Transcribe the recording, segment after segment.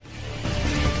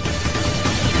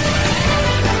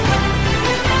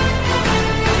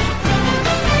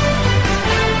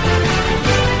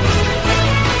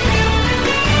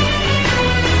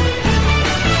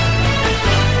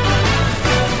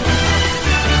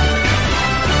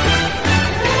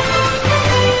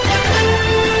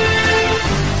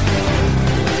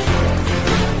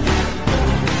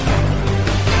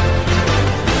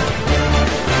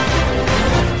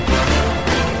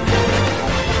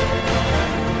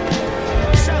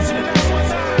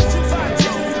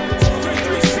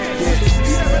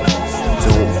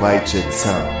bite your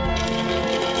tongue.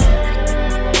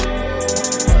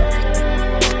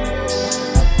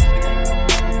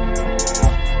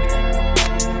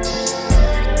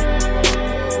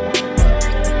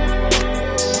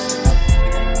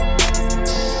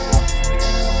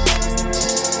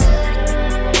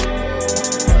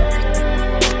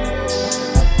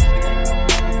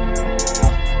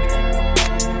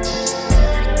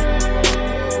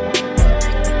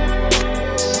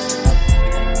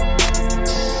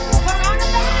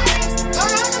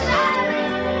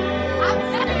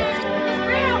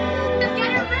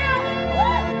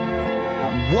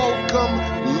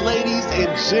 Welcome, ladies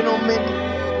and gentlemen,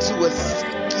 to a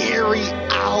Scary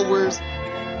Hours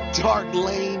Dark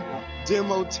Lane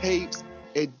Demo Tapes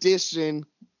edition,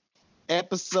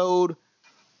 episode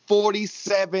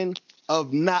 47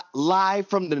 of Not Live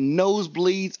from the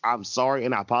Nosebleeds. I'm sorry,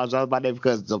 and I apologize about that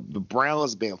because the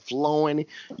Browns been flowing.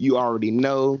 You already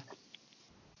know.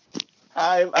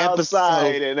 I'm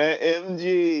outside in an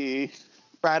MG.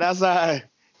 Right outside,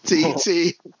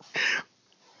 TT.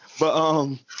 But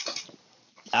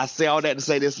I say all that to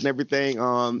say this and everything.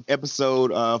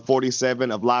 Episode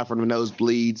 47 of Live from the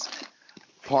Nosebleeds,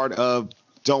 part of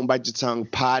Don't Bite Your Tongue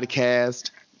podcast.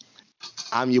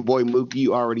 I'm your boy Mookie.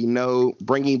 You already know.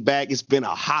 Bringing back, it's been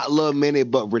a hot little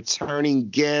minute, but returning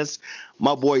guest,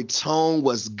 my boy Tone.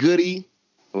 What's goody?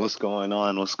 What's going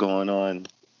on? What's going on?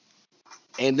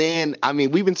 And then, I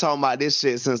mean, we've been talking about this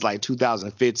shit since like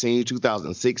 2015,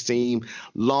 2016,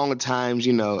 long times,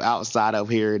 you know, outside of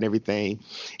here and everything.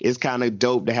 It's kind of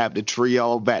dope to have the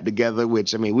trio back together,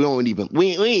 which, I mean, we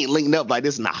ain't linked up like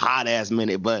this in a hot ass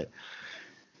minute, but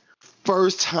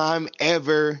first time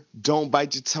ever, Don't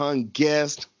Bite Your Tongue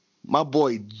guest, my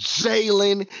boy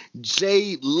Jalen,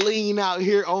 Jay Lean out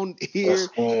here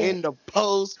in the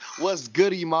post. What's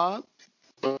goody, Mob?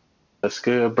 That's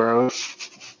good, bro.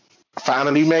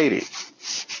 Finally made it.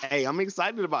 Hey, I'm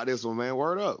excited about this one, man.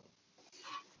 Word up.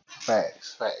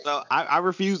 Facts. So I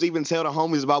refuse to even tell the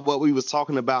homies about what we was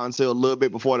talking about until a little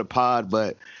bit before the pod,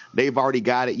 but they've already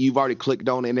got it. You've already clicked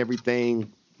on it and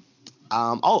everything.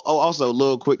 Also, a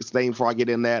little quick thing before I get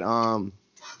in that.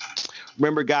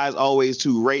 Remember, guys, always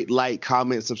to rate, like,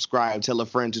 comment, subscribe, tell a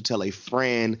friend to tell a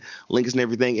friend. Links and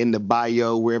everything in the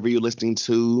bio, wherever you're listening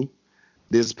to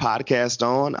this podcast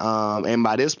on. And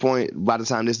by this point, by the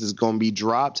time this is going to be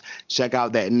dropped, check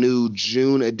out that new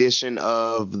June edition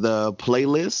of the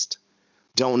playlist.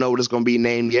 Don't know what it's going to be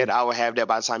named yet. I will have that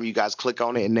by the time you guys click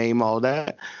on it and name all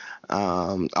that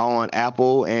on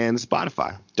Apple and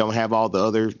Spotify. Don't have all the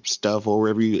other stuff or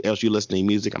wherever else you listen to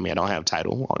music. I mean, I don't have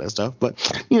title, all that stuff,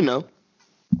 but you know.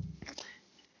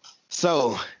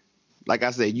 So, like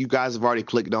I said, you guys have already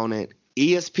clicked on it.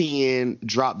 ESPN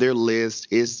dropped their list.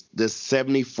 It's the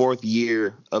 74th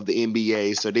year of the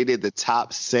NBA. So they did the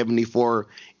top 74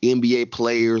 NBA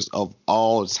players of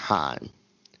all time.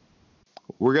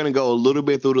 We're going to go a little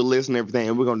bit through the list and everything,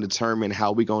 and we're going to determine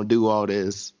how we're going to do all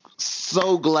this.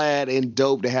 So glad and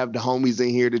dope to have the homies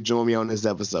in here to join me on this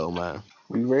episode, man.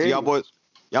 We ready? Y'all boys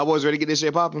ready to get this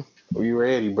shit popping? We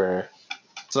ready, bro.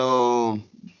 So,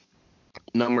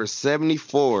 number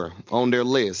 74 on their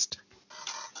list.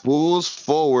 Bulls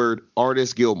forward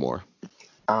Artis Gilmore.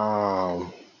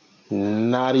 Not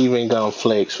even gonna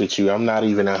flex with you. I'm not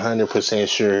even 100%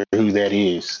 sure who that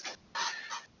is.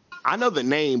 I know the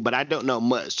name, but I don't know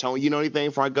much. Tony, you know anything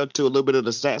before I go to a little bit of the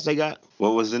stats they got? What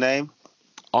was the name?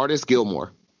 Artis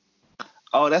Gilmore.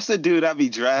 Oh, that's the dude I be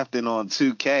drafting on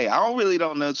 2K. I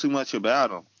don't know too much about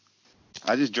him.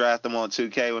 I just draft him on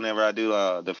 2K whenever I do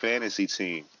the fantasy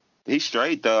team. He's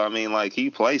straight, though. I mean, like, he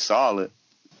plays solid.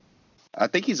 I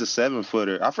think he's a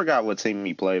 7-footer. I forgot what team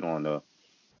he played on, though.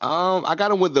 I got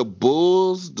him with the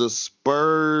Bulls, the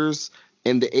Spurs,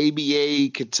 and the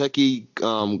ABA Kentucky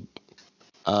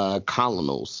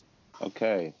Colonels.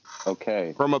 Okay.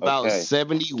 From about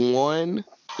 71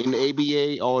 in the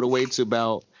ABA all the way to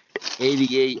about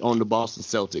 88 on the Boston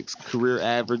Celtics. Career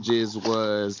averages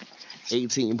was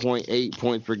 18.8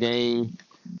 points per game,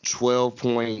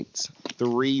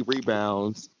 12.3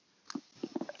 rebounds,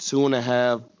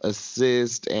 2.5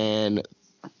 assists, and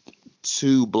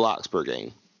 2 blocks per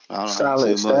game. I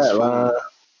Solid stat line.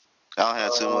 I don't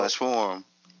have too much for him.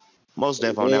 Most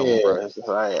definitely on that one, bro. It's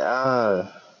like,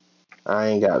 I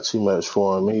ain't got too much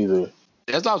for him either.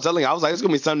 That's what I was telling you. I was like, it's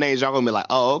going to be some names y'all going to be like,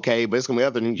 oh, okay. But it's going to be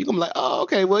other names. You're going to be like, oh,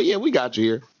 okay. Well, yeah, we got you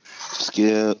here.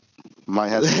 Skip. Might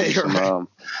have to do some,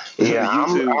 yeah,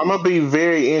 I'm going to be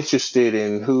very interested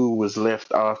in who was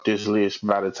left off this list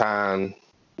by the time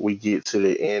we get to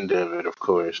the end of it, of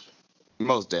course.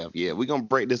 Most definitely, yeah. We're going to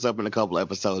break this up in a couple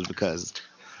episodes because,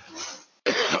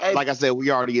 like I said, we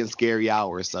already in scary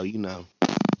hours, so you know.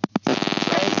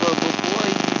 Hey,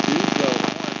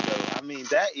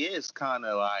 that is kind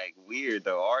of like weird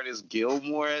though. Artist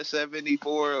Gilmore at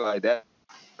 74, like that's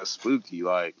spooky.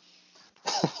 Like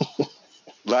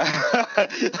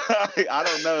I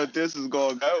don't know if this is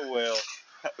gonna go well.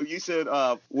 You said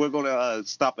we're gonna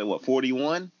stop at what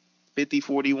 41, 50,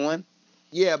 41.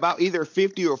 Yeah, about either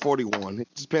 50 or 41. It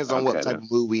depends on what Okay, type then.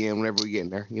 of mood we in whenever we get in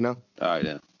there, you know? All right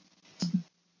then.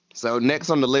 So next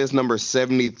on the list, number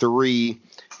 73,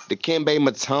 Dikembe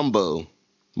Mutombo.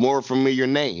 More familiar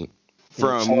name.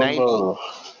 From 90,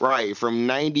 right, from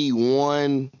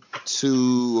 91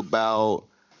 to about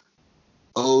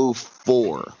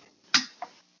 04.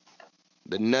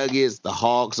 The Nuggets, the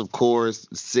Hawks, of course,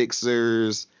 the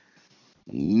Sixers,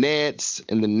 Nets,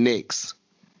 and the Knicks.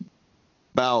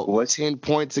 About 10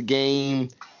 points a game,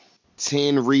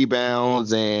 10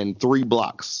 rebounds, and 3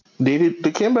 blocks. Did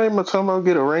Dikembe Mutombo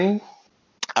get a ring?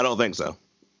 I don't think so.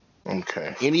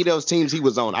 Okay. Any of those teams he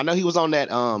was on. I know he was on that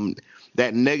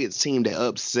that Nuggets team that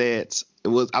upset. It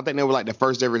was, I think they were like the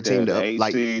first ever team to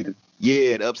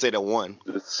upset at one.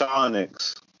 The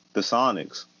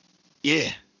Sonics.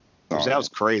 Yeah. Which, that was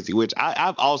crazy. Which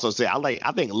I've also said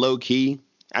I think low key.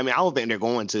 I mean, I don't think they're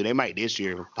going to. They might this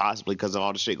year possibly because of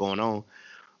all the shit going on.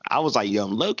 I was like,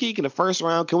 low key in the first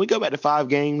round. Can we go back to 5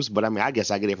 games? But I mean, I guess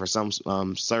I get it for some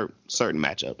certain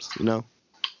matchups. You know.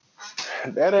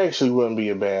 That actually wouldn't be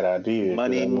a bad idea.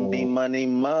 Money. It's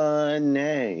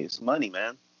money,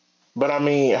 man. But I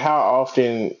mean, how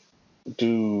often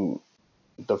do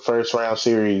the first round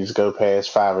series go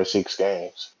past 5 or 6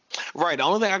 games? Right. The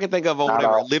only thing I can think of or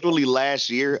whatever, literally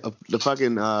last year, the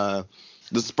fucking the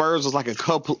Spurs was like a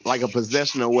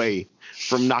possession away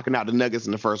from knocking out the Nuggets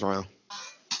in the first round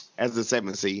as the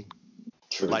 7th seed.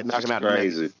 True. Like knocking out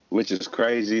crazy. The Nuggets. Which is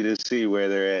crazy to see where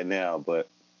they're at now, but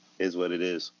is what it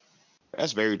is.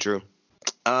 That's very true.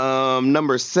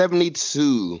 Number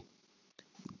 72,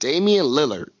 Damian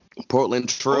Lillard, Portland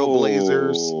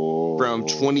Trailblazers from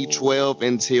 2012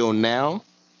 until now.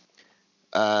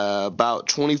 About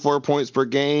 24 points per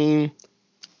game,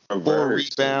 4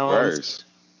 rebounds,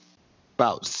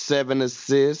 about 7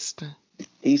 assists.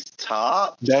 He's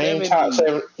top. Dame top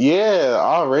 7. Yeah,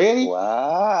 already.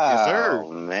 Wow, yes, sir.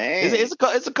 Man,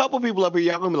 it's a couple people up here.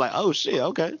 Y'all gonna be like, oh shit,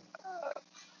 okay.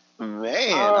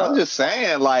 Man, I'm just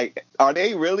saying, like, are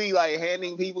they really like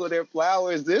handing people their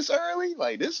flowers this early?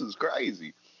 Like, this is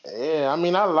crazy. Yeah, I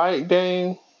mean, I like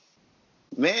Dame.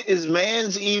 Man, is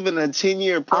Man's even a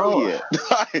 10-year pro yet?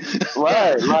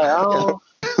 Right, I don't.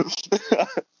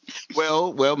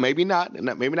 Well, maybe not.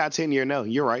 Maybe not 10-year. No,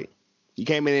 you're right. He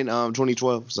came in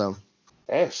 2012, so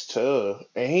that's tough.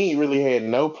 And he ain't really had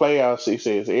no playoff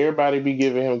success. Everybody be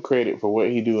giving him credit for what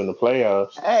he do in the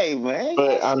playoffs. Hey, man,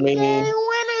 but I mean, game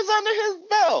winners under his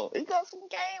belt. He got some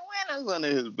game winners under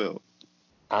his belt.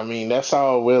 I mean, that's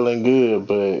all well and good,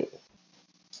 but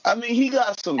I mean, he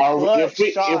got some clutch shots.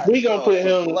 If we gonna put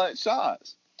him clutch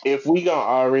shots, if we gonna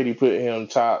already put him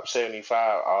top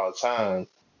 75 all time,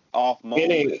 off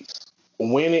moments.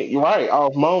 Winning right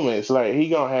off moments, like he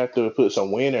gonna have to put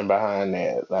some winning behind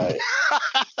that. Like,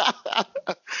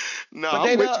 no,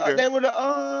 but they were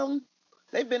the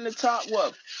they've been the top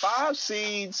 5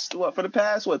 seeds for the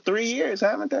past 3 years,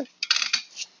 haven't they?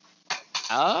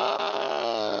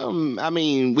 I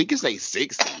mean, we could say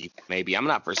 60, maybe. I'm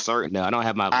not for certain. No, I don't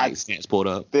have my stats pulled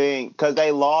up. Because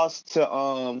they lost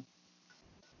to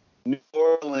New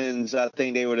Orleans. I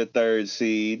think they were the 3rd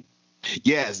seed.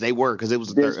 Yes, they were, because it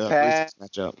was the 3rd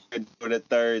matchup. For the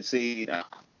 3rd seed.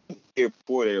 Here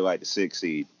before they were like the 6th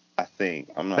seed, I think.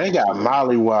 I'm not. They got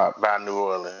mollywopped by New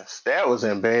Orleans. That was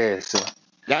embarrassing.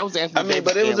 That was Anthony Davis,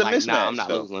 but it was a mismatch. Nah, I'm not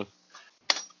losing.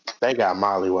 They got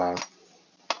mollywopped.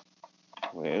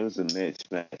 Well, it was a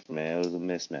mismatch, man. It was a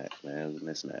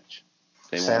mismatch.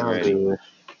 They Sound weren't ready. good.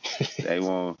 They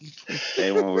weren't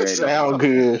ready. Sound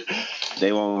good.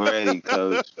 They weren't ready,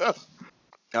 coach.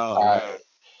 All right.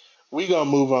 We gonna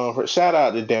move on. Shout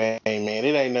out to Dame, man.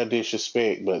 It ain't no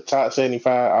disrespect, but top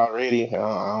 75 already. I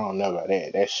don't know about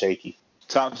that. That's shaky.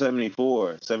 Top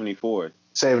 74. 74.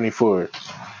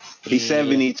 He's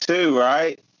 72,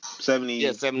 right? 70.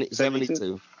 Yeah,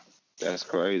 72. That's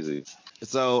crazy.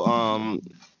 So,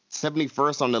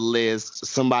 71st on the list,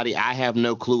 somebody I have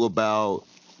no clue about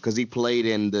because he played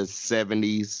in the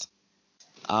 70s.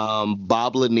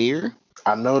 Bob Lanier.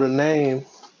 I know the name.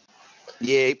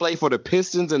 Yeah, he played for the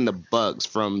Pistons and the Bucks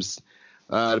from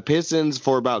the Pistons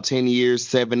for about 10 years,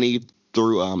 70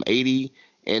 through 80,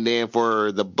 and then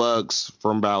for the Bucks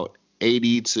from about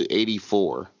 80 to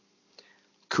 84.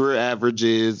 Career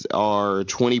averages are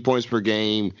 20 points per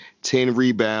game, 10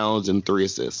 rebounds, and 3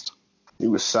 assists. He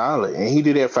was solid. And he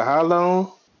did that for how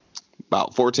long?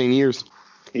 About 14 years.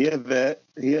 He a vet.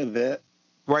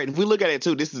 Right. If we look at it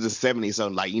too, this is the 70s, so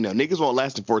like niggas won't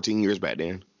last 14 years back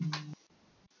then.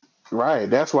 Right.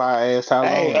 That's why I asked how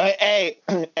long. Hey,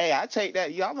 I take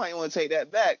that. Y'all might want to take that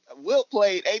back. Wilt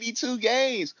played 82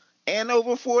 games and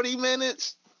over 40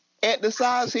 minutes at the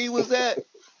size he was at.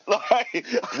 Like,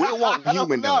 Wilt wasn't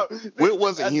human though. Wilt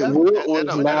wasn't human. Wilt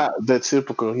was not the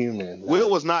typical human. Wilt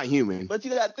was not human. But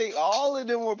you gotta think all of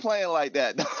them were playing like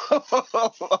that.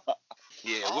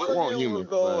 Yeah, Wilt wasn't human.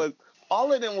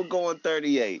 All of them were going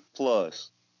 38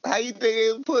 plus. How you think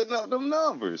they was putting up them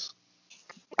numbers?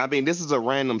 I mean, this is a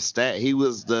random stat. He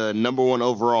was the number 1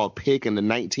 overall pick in the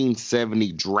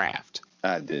 1970 draft.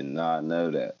 I did not know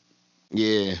that.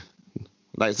 Yeah.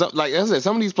 Like I said,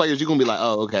 some of these players you're gonna be like,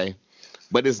 oh, okay.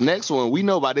 But this next one, we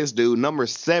know about this dude, number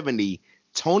 70,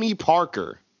 Tony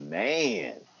Parker.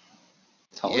 Man.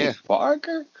 Tony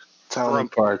Parker? Tony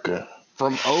Parker.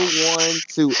 From 01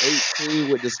 to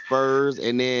 18 with the Spurs,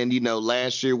 and then,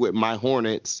 last year with my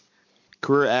Hornets,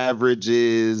 career average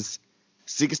is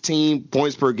 16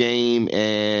 points per game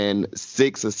and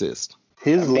 6 assists.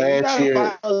 His last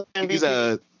year,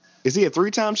 is he a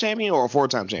 3-time champion or a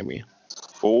 4-time champion?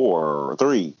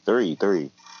 3.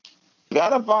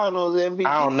 Got a Finals MVP.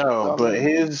 I don't know, but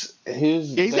his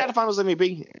he's got a Finals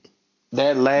MVP.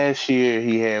 That last year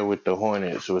he had with the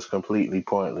Hornets was completely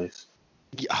pointless.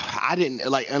 I didn't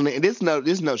like. I mean, this no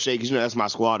shade because that's my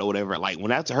squad or whatever. Like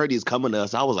when I heard he's coming to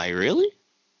us, I was like, really?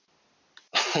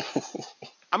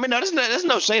 I mean, no, that's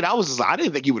no shade. I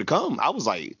didn't think he would come. I was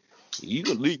like, you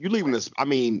leaving this? I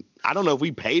mean, I don't know if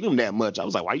we paid him that much. I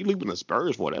was like, why are you leaving the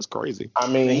Spurs for? That's crazy. I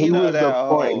mean, he was the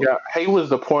point guard. He was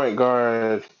the point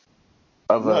guard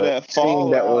of a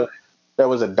team that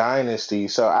was a dynasty.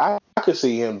 So I could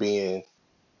see him being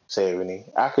 70.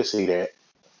 I could see that.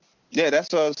 Yeah,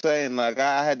 that's what I was saying. Like,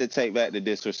 I had to take back the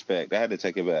disrespect. I had to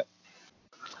take it back.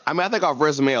 I mean, I think off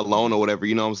resume alone or whatever,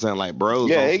 you know what I'm saying? Like, bro.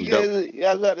 Yeah, I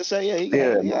was about to say, he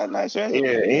got a nice resume.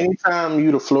 Yeah, anytime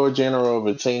you the floor general of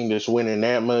a team that's winning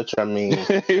that much, I mean,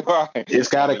 right. It's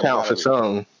got to count for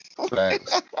something.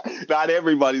 Facts. Not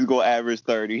everybody's going to average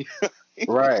 30.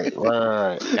 Right.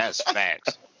 That's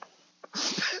facts.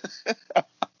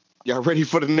 Y'all ready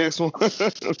for the next one?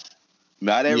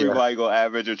 Not everybody going to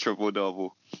average a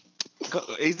triple-double.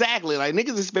 Exactly. Like,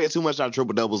 niggas expect too much out of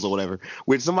triple doubles or whatever.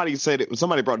 When somebody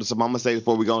brought this up, I'm gonna say it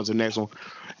before we go into the next one.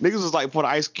 Niggas was like, for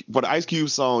the Ice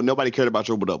Cube song, nobody cared about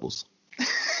triple doubles.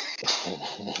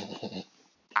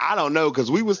 I don't know, because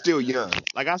we were still young.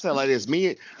 Like I said, like this,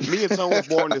 me and Tone was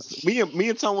born me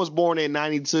and Tone was born in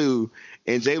 92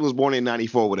 and Jay was born in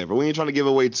 94, whatever. We ain't trying to give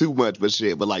away too much, but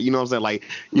shit. But like, you know what I'm saying? Like,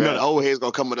 know, the old heads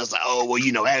gonna come with us like, oh,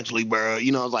 well, actually, bro.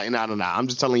 You know, it's like, nah. I'm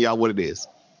just telling y'all what it is.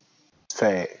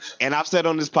 Facts. And I've said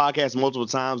on this podcast multiple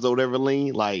times or whatever,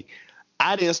 Lean, like,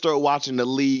 I didn't start watching the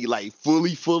league like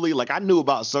fully. Like, I knew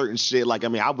about certain shit. Like, I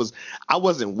mean, I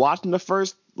wasn't watching the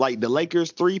first, like, the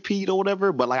Lakers 3-peat or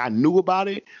whatever, but like I knew about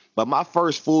it. But my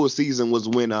first full season was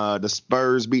when the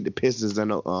Spurs beat the Pistons in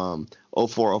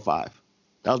 04-05.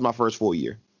 That was my first full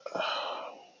year.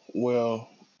 Well,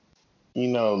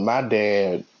 my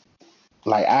dad,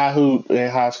 like, I hooped in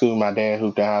high school. My dad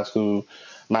hooped in high school.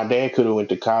 My dad could have went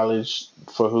to college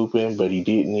for hooping, but he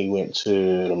didn't. He went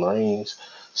to the Marines.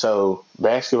 So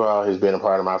basketball has been a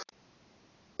part of my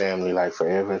family like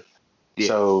forever. Yeah.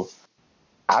 So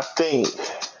I think,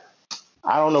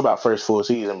 I don't know about first full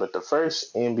season, but the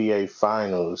first NBA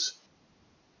Finals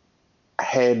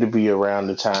had to be around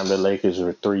the time the Lakers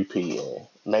were 3-peating.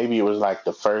 Maybe it was like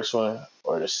the first one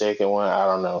or the second one. I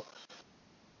don't know.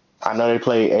 I know they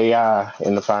played AI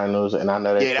in the finals, and I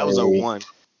know that was 01.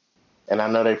 And I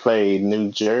know they played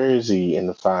New Jersey in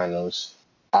the finals.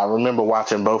 I remember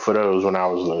watching both of those when I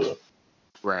was little.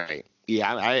 Right.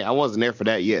 Yeah, I wasn't there for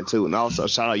that yet, too. And also,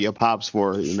 shout out your pops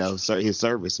for, his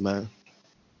service, man.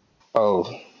 Oh.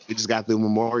 We just got through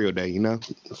Memorial Day,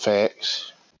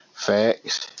 Facts.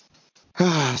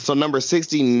 So, number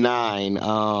 69,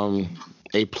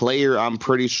 a player I'm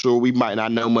pretty sure we might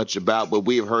not know much about, but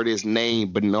we have heard his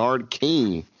name, Bernard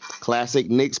King, classic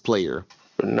Knicks player.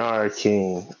 Bernard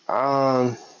King.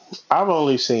 I've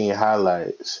only seen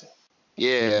highlights.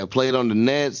 Yeah, played on the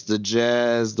Nets, the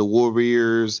Jazz, the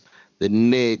Warriors, the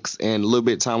Knicks, and a little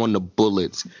bit of time on the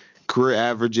Bullets. Career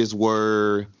averages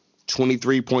were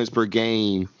 23 points per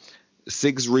game,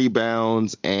 6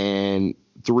 rebounds, and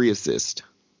 3 assists.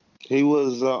 He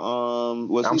was he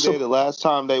there the last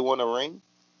time they won a ring?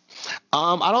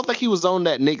 I don't think he was on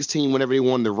that Knicks team whenever they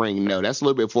won the ring. No, that's a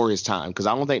little bit before his time, because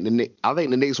I think the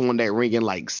Knicks won that ring in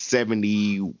like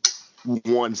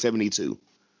 71, 72.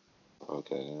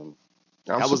 Okay.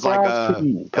 That was like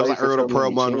Earl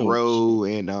Pearl Monroe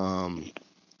and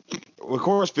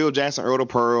course, Phil Jackson, Earl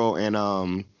Pearl, and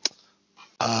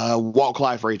Walt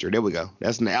Clyde Frazier. There we go.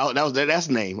 That's the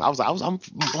name. I'm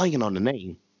blanking on the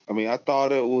name. I mean, I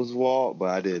thought it was Walt, but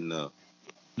I didn't know.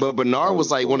 But Bernard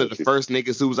was like one of the first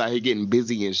niggas who was out here getting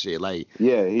busy and shit. Like,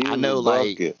 yeah, he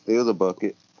was a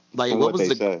bucket. Like, what was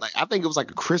the like? I think it was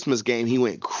like a Christmas game. He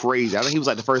went crazy. I think he was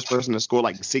like the first person to score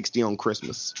like 60 on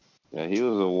Christmas. Yeah, he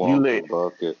was a walking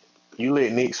bucket. You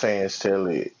let Knicks fans tell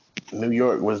it. New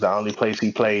York was the only place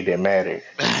he played that mattered.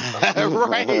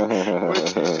 Right.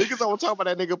 Niggas don't talk about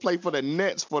that nigga play for the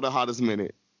Nets for the hottest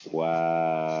minute.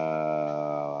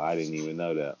 Wow, I didn't even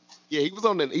know that. Yeah, he was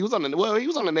on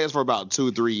the Nets for about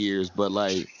 2-3 years, but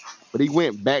he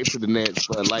went back to the Nets.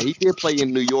 But like, he did play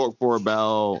in New York for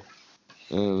about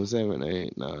 7,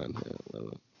 8, 9, 10,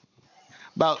 11,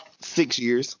 about 6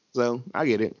 years. So I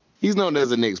get it. He's known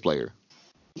as a Knicks player.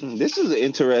 This is an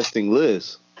interesting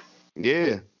list.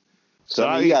 Yeah. So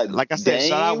like I said,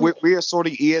 shout out. We're sort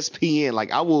of ESPN.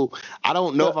 Like, I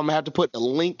don't know if I'm gonna have to put the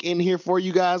link in here for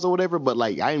you guys or whatever, but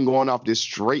like, I am going off this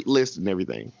straight list and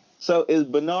everything. So is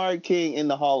Bernard King in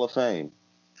the Hall of Fame?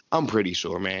 I'm pretty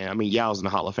sure, man. I mean, y'all's in the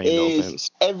Hall of Fame. No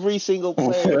offense. Every single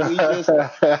player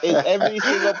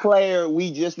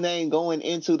we just named going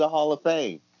into the Hall of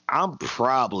Fame? I'm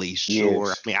probably sure.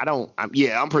 Yes. I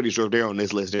mean, I'm pretty sure if they're on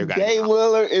this list, they're Dame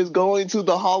Lillard is going to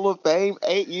the Hall of Fame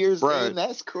 8 years in.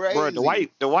 That's crazy. Bro,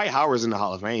 Dwight Howard's in the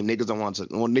Hall of Fame. Niggas don't want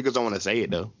to say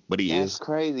it though, but he is. That's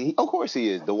crazy. Of course he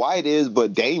is. Dwight is,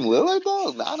 but Dame Lillard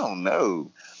though, I don't know.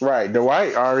 Right,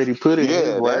 Dwight already put it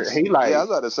in work. He I was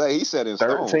about to say he said in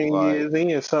 13 years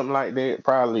in, something like that.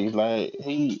 Probably like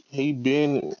he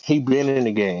been in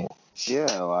the game.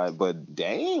 Yeah, but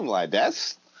Dame,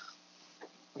 that's.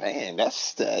 Man,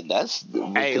 that's.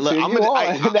 Hey, look, I'm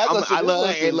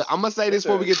gonna say this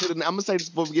before we get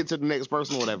to the next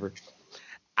person or whatever.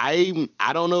 I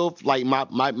don't know if like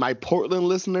my Portland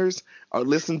listeners are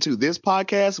listening to this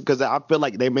podcast because I feel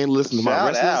like they may listen to my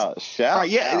wrestlers. Shout out.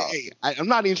 Hey, I'm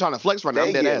not even trying to flex right now.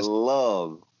 I'm dead ass.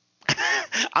 Love.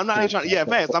 I'm not even trying. Yeah,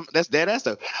 fast. That's dead ass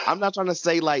though. I'm not trying to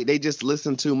say like they just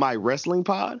listen to my wrestling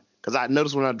pod because I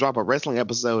noticed when I drop a wrestling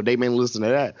episode, they may listen to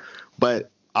that,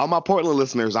 but. All my Portland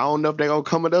listeners, I don't know if they're going to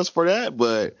come at us for that,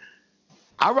 but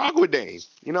I rock with Dame.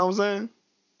 You know what I'm saying?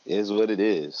 It is what it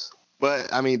is.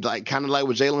 But, I mean, like kind of like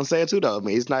what Jalen said, too, though. I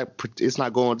mean, it's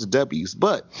not going to W's.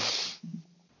 But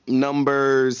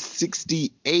number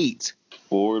 68.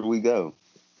 Forward we go.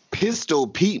 Pistol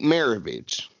Pete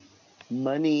Maravich.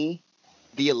 Money.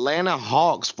 The Atlanta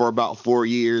Hawks for about 4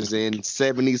 years in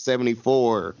 70,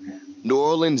 74. New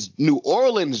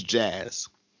Orleans Jazz.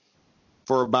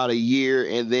 For about a year,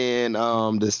 and then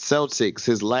the Celtics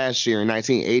his last year in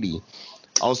 1980.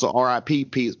 Also, R.I.P.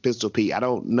 Pistol Pete. I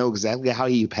don't know exactly how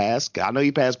he passed. I know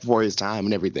he passed before his time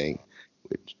and everything.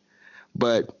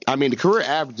 But I mean, the career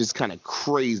average is kind of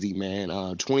crazy, man.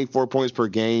 24 points per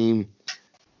game,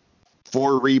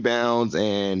 4 rebounds,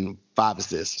 and 5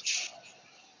 assists.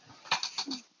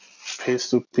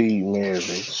 Pistol Pete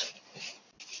Maravich.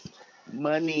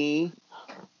 Money.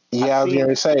 Yeah, I was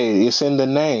gonna say it's in the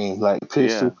name, like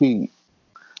Pistol Pete.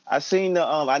 I seen the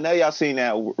I know y'all seen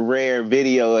that rare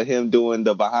video of him doing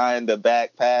the behind the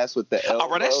back pass with the elbow. Oh,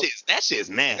 bro, that shit's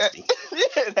nasty.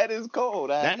 Yeah, that is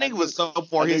cold. That nigga was so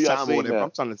before his time or whatever.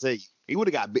 I'm trying to tell you, he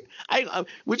would have got.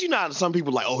 Would you know? Some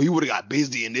people like, oh, he would have got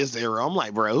busy in this era. I'm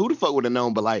like, bro, who the fuck would have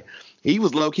known? But like, he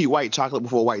was low key white chocolate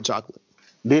before white chocolate.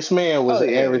 This man was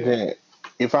averaging.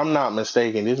 If I'm not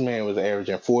mistaken, this man was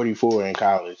averaging 44 in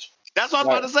college. That's what I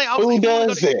was about to say. Who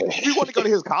does that? If you want to go to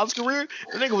his college career,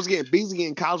 the nigga was getting busy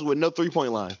in college with no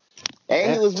 3-point line.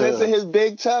 And he was missing his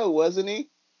big toe, wasn't he?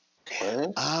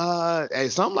 Hey,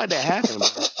 something like that happened.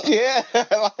 Yeah.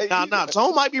 Nah,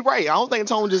 Tone might be right. I don't think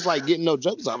Tone just like getting no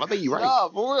jokes off. I think you're right. Nah,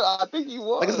 for real, I think he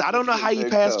was. Like I said, I don't know how he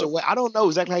passed away. I don't know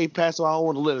exactly how he passed away. I don't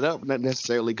want to let it up, not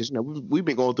necessarily, because we've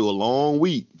been going through a long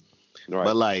week. Right.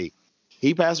 But like,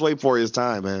 he passed away before his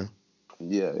time, man.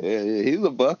 Yeah. He's a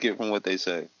bucket from what they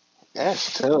say.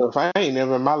 That's tough. I ain't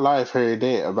never in my life heard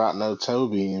that about no toe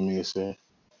being missing.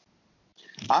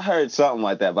 I heard something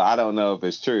like that, but I don't know if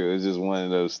it's true. It's just one of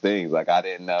those things. Like, I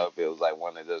didn't know if it was like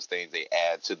one of those things they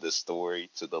add to the story,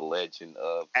 to the legend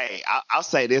of. Hey, I'll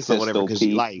say this or whatever, because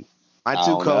like my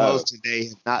two co-hosts today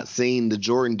have not seen the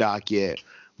Jordan doc yet.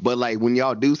 But like when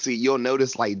y'all do see, you'll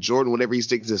notice like Jordan, whenever he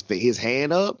sticks his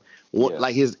hand up,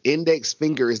 like his index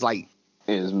finger is like.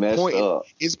 It's messed up.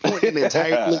 It's pointing an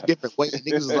entirely different way.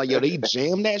 Niggas is like, yo, they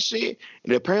jammed that shit.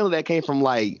 And apparently that came from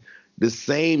like the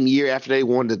same year after they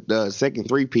won the second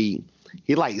three-peat.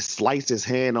 He like sliced his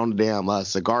hand on the damn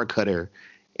cigar cutter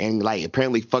and like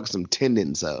apparently fucked some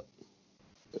tendons up.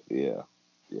 Yeah.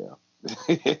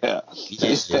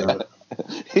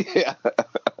 Yeah.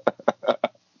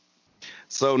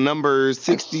 So number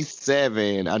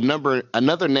 67,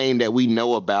 another name that we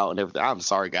know about and everything. I'm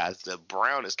sorry, guys. The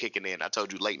Brown is kicking in. I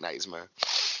told you late nights, man.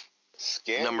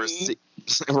 Scary. Number six,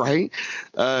 right?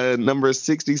 Number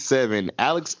 67,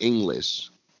 Alex English.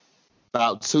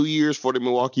 About 2 years for the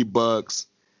Milwaukee Bucks.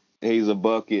 He's a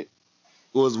bucket.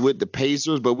 Was with the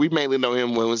Pacers, but we mainly know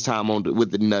him when it was time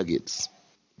with the Nuggets.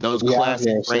 Those Yeah,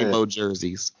 classic rainbow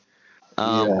jerseys.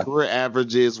 Career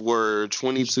averages were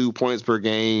 22 points per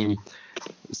game,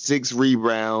 6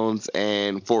 rebounds,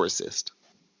 and 4 assists.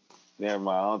 Never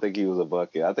mind. I don't think he was a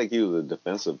bucket. I think he was a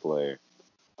defensive player.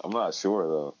 I'm not sure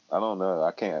though. I don't know.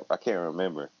 I can't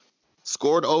remember.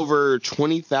 Scored over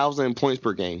 20,000 points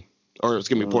per game, or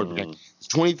excuse me, points per game.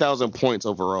 20,000 points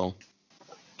overall.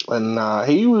 And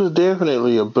he was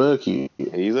definitely a bucket.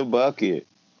 He's a bucket.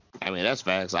 I mean, that's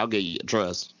facts. I'll give you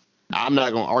trust. I'm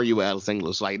not gonna argue with Alex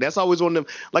English. Like that's always one of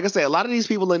them. Like I said, a lot of these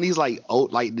people in these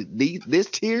this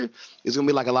tier is gonna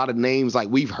be like a lot of names like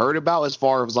we've heard about as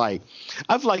far as like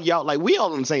I feel like y'all like we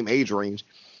all in the same age range.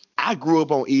 I grew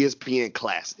up on ESPN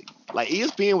Classic. Like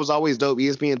ESPN was always dope.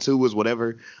 ESPN2 was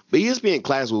whatever, but ESPN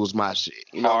Classic was my shit.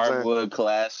 You know what I'm saying? Hardwood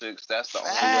Classics. That's the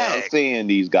only way I'm seeing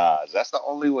these guys. That's the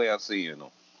only way I'm seeing them.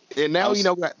 And now we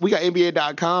got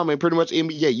NBA.com and pretty much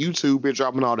NBA YouTube been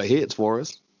dropping all the hits for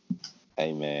us.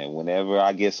 Hey man, whenever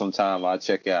I get some time, I'll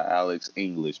check out Alex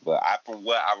English. But from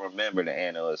what I remember, the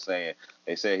analyst saying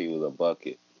they said he was a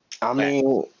bucket. I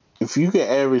mean, if you can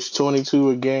average 22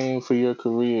 a game for your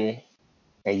career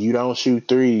and you don't shoot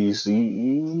threes,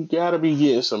 you gotta be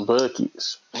getting some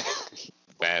buckets.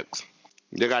 Facts.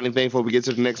 You got anything before we get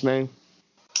to the next name?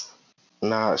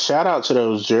 Nah, shout out to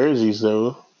those jerseys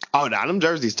though. Oh, nah, them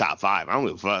jerseys top 5. I don't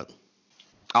give a fuck.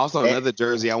 Also, another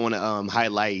jersey I want to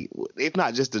highlight, if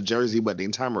not just the jersey, but the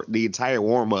entire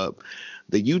warm up,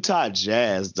 the Utah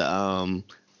Jazz, the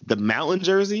Mountain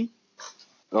jersey.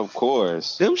 Of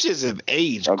course, them shits have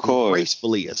aged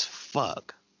gracefully as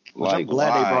fuck. Like I'm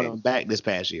glad they brought them back this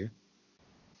past year.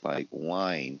 Like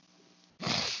wine.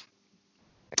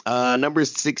 Number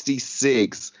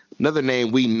 66, another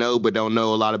name we know but don't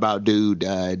know a lot about, dude.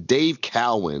 Dave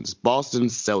Cowens, Boston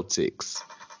Celtics.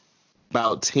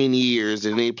 About 10 years,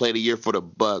 and then he played a year for the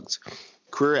Bucks.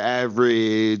 Career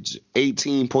average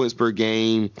 18 points per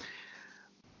game,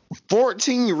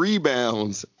 14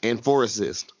 rebounds, and 4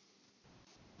 assists.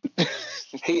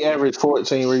 He averaged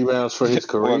 14 rebounds for his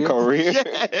career.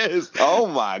 Yes. Oh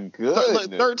my goodness.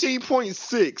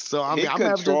 13.6. So I mean,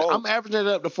 I'm averaging it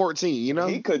up to 14. You know,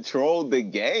 he controlled the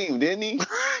game, didn't he?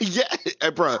 Yeah, hey,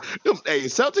 bro. Hey,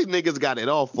 Celtic niggas got it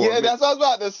all for. Yeah, that's what I was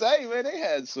about to say, man. They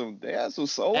had some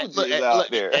soldiers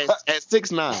out there. At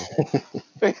 6'9".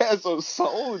 They had some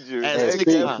soldiers. At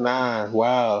 6'9".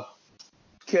 Wow.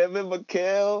 Kevin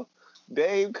McHale.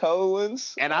 Dave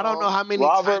Cowens, and I don't know how many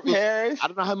Robert titles, Parrish. I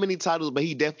don't know how many titles, but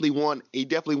he definitely won. He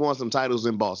definitely won some titles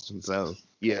in Boston. So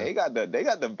yeah, they got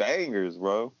the bangers,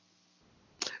 bro.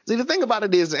 See, the thing about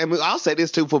it is, and I'll say this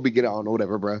too before we get on or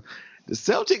whatever, bro. The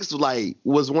Celtics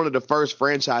was one of the first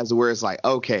franchises where it's like,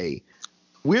 okay,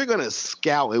 we're gonna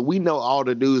scout and we know all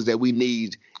the dudes that we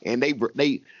need, and they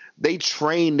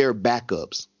train their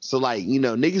backups. So, like, you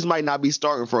know, niggas might not be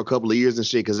starting for a couple of years and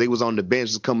shit because they was on the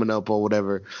bench coming up or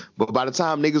whatever. But by the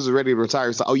time niggas are ready to retire,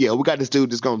 it's like, oh, yeah, we got this dude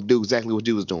that's going to do exactly what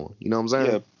you was doing. You know what I'm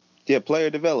saying? Yeah,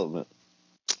 player development.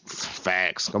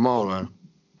 Facts. Come on, man.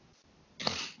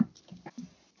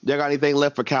 Y'all got anything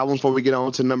left for Calvin before we get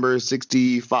on to number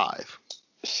 65?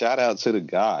 Shout out to the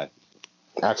guy.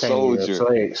 I can't even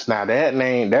flex. Now, that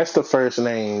name, that's the first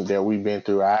name that we've been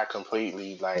through. I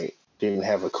completely, didn't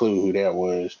have a clue who that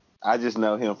was. I just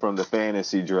know him from the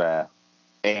fantasy draft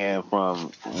and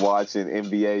from watching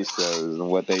NBA shows and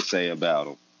what they say about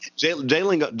him.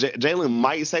 Jalen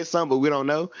might say something, but we don't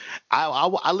know.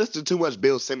 I listened to too much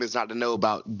Bill Simmons not to know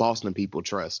about Boston people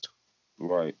trust.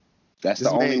 Right. That's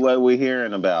the only way we're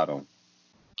hearing about him.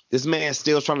 This man's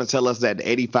still trying to tell us that the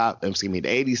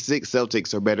 86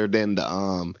 Celtics are better than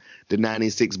the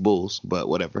 96 Bulls, but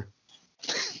whatever.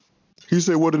 He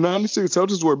said, "Well, the '96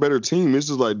 Celtics were a better team. This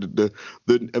is like the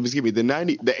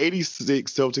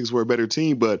 86 Celtics were a better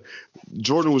team, but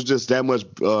Jordan was just that much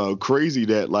crazy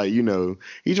that, like, you know,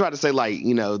 he tried to say, like,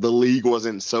 you know, the league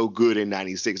wasn't so good in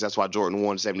 '96. That's why Jordan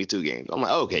won 72 games. I'm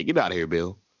like, okay, get out of here,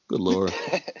 Bill. Good Lord.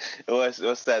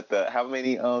 What's that? How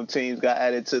many teams got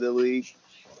added to the league?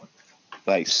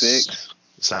 Like 6.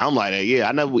 Sound like that. Yeah,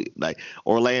 I know. Like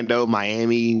Orlando,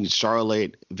 Miami,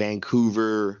 Charlotte,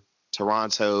 Vancouver,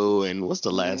 Toronto, and what's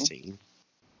the last team?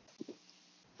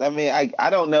 I mean, I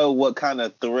don't know what kind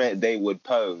of threat they would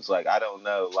pose. Like, I don't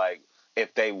know. Like,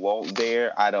 if they won't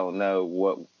there, I don't know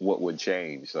what would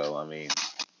change. So I mean,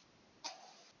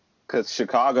 because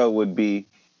Chicago would be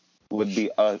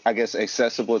I guess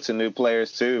accessible to new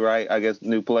players too, right? I guess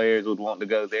new players would want to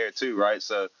go there too, right?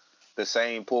 So the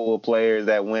same pool of players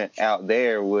that went out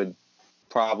there would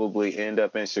probably end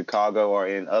up in Chicago or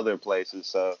in other places.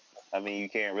 So I mean, you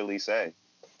can't really say.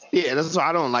 Yeah, that's why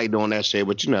I don't like doing that shit.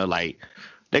 But like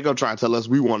they gonna try and tell us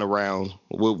we weren't around,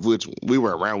 which we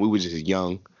were around. We were just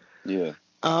young. Yeah.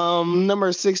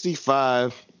 Number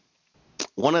 65,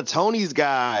 one of Tony's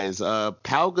guys, Pau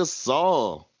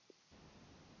Gasol.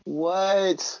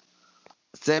 What?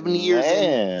 7 years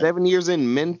in 7 years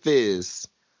in Memphis.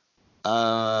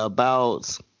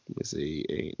 About let me see,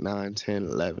 8, 9, 10,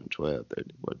 11, 12,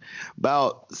 13, 14.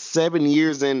 About 7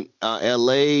 years in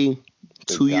LA,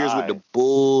 2 years with the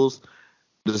Bulls,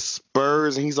 the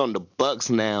Spurs, and he's on the Bucks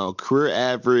now. Career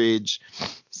average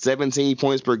 17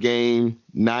 points per game,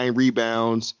 9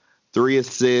 rebounds, 3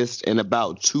 assists, and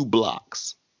about 2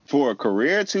 blocks. For a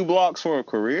career? 2 blocks for a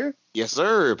career? Yes,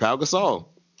 sir. Pau Gasol,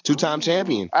 2-time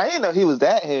champion. I didn't know he was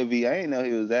that heavy.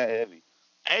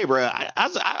 Hey, bro,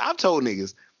 I've told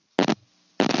niggas.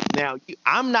 Now,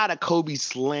 I'm not a Kobe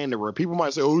slanderer. People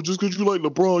might say, oh, just because you like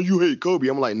LeBron, you hate Kobe.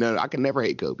 I'm like, no, I can never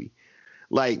hate Kobe.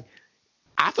 Like,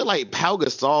 I feel like Pau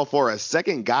Gasol for a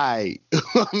second guy.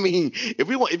 I mean, if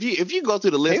you go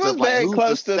through the list, he was of like very who's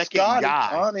close the to second Scotty.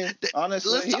 guy,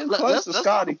 Honestly, he was close to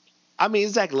Scotty. I mean,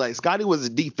 exactly. Like Scotty was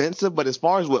defensive, but as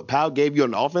far as what Pau gave you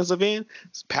on the offensive end,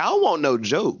 Pau wasn't no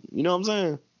joke. You know what I'm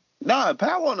saying? Nah,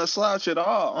 Pau wasn't a slouch at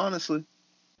all. Honestly,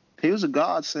 he was a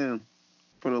godsend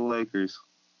for the Lakers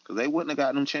because they wouldn't have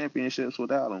got them championships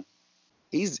without him.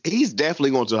 He's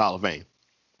definitely going to the Hall of Fame.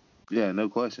 Yeah, no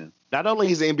question. Not only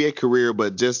his NBA career,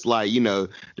 but just like,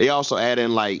 they also add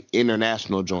in like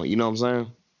international joint. You know what I'm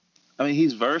saying? I mean,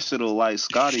 he's versatile like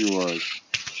Scotty was.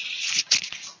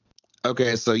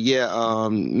 Okay, so yeah,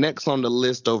 next on the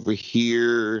list over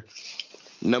here,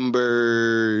 let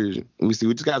me see,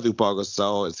 we just got through Pau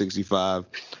Gasol at 65.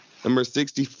 Number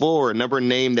 64, another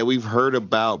name that we've heard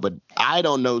about, but I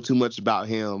don't know too much about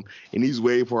him, and he's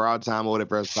way before our time or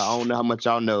whatever, so I don't know how much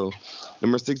y'all know.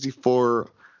 Number 64,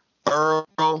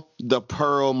 Earl the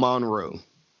Pearl Monroe.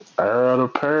 Earl the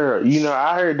Pearl.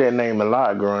 I heard that name a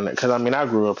lot growing up, because, I mean, I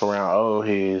grew up around old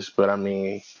heads, but, I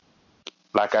mean,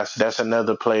 like I said, that's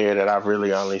another player that I've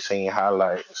really only seen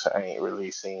highlights. I ain't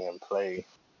really seen him play.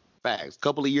 Facts.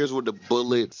 Couple of years with the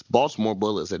Bullets, Baltimore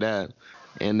Bullets at that.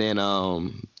 And then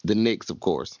the Knicks, of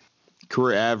course.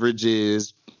 Career average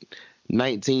is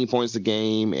 19 points a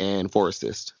game and 4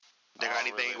 assists. They got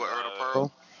anything with Earl the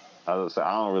Pearl? I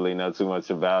don't really know too much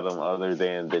about him other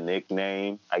than the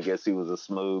nickname. I guess he was a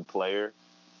smooth player.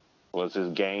 Was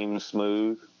his game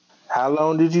smooth? How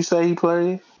long did you say he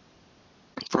played?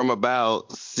 From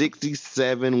about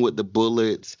 67 with the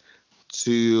Bullets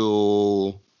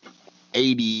to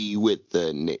 80 with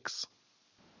the Knicks.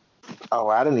 Oh,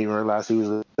 I didn't even realize he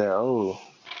was that old.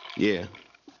 Yeah.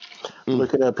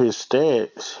 Looking up his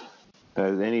stats.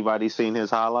 Has anybody seen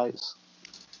his highlights?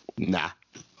 Nah.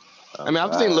 I mean,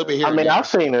 I've seen a little bit here. I mean, I've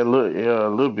seen a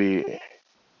little bit.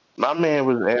 My man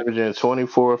was averaging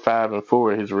 24, 5, and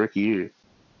 4 his rookie year.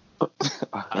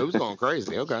 It was going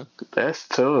crazy. Okay. That's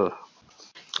tough.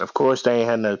 Of course, they ain't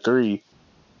had no 3.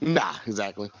 Nah,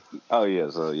 exactly. Oh yeah,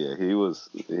 so yeah, he was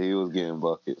getting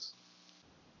buckets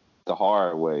the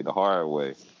hard way.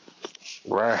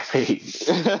 Right.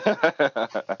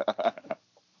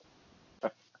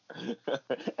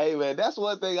 Hey man, that's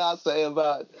one thing I say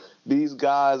about these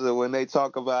guys, and when they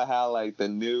talk about how like the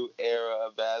new era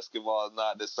of basketball is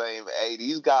not the same. Hey,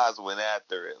 these guys went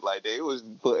after it. Like they was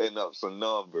putting up some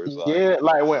numbers. Yeah,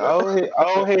 like when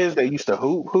old heads that used to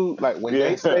hoop, like when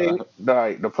they say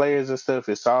like the players and stuff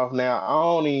is soft now, I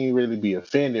don't even really be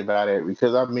offended by that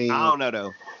because I mean I don't know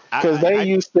though. Because they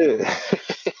used to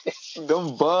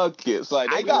them buckets,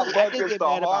 like they got buckets the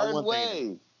hard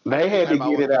way. They had to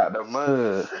get it out the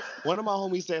mud. One of my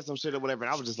homies said some shit or whatever,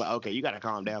 and I was just like, okay, you gotta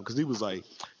calm down, because he was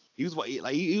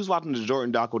watching the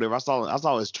Jordan doc or whatever. I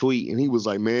saw his tweet, and he was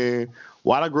like, man,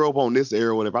 why'd I grow up on this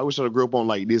era or whatever? I wish I'd grew up on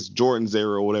like this Jordan's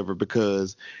era or whatever,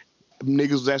 because niggas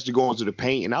was actually going to the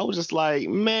paint, and I was just like,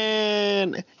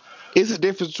 man, it's a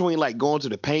difference between like going to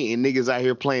the paint and niggas out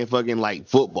here playing fucking like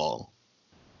football.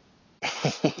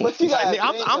 But you got,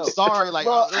 I'm sorry, like,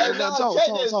 bro, check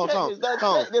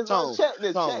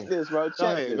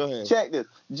this.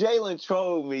 Jalen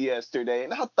trolled me yesterday,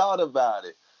 and I thought about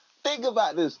it. Think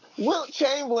about this. Wilt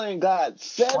Chamberlain got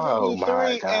Oh my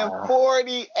 73 and God.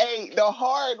 48 the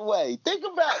hard way. Think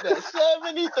about that.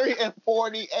 73 and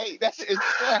 48. That is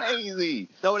crazy.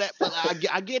 No, that, but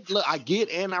I get,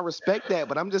 and I respect that.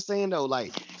 But I'm just saying though,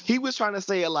 like he was trying to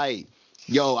say it like,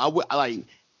 yo, I would like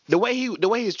the way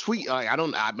his tweet. Like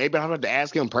maybe I don't have to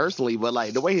ask him personally, but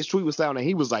like the way his tweet was sounding,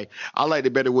 he was like, I liked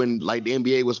it better when like the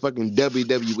NBA was fucking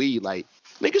WWE. Like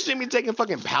niggas shouldn't be taking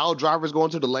fucking power drivers going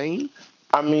to the lane.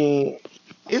 I mean,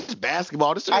 It's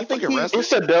basketball. This I ain't think fucking wrestling.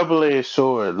 it's a double-edged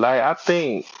sword. Like I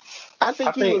think he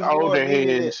was more older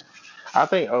needed. heads. I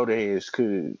think older heads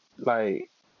could like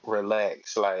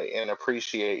relax, like, and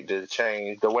appreciate the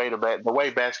change, the way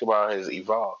basketball has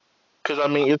evolved. Because I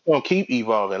mean, it's gonna keep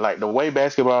evolving. Like the way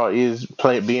basketball is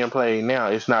being played now,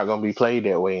 it's not gonna be played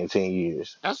that way in 10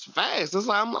 years. That's fast. That's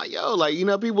like I'm like, yo, like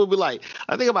people be like,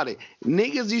 I think about it.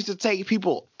 Niggas used to take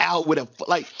people out with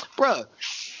bruh.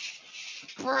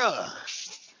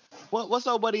 What's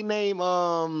old buddy name?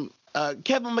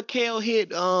 Kevin McHale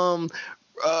hit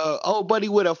old buddy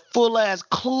with a full ass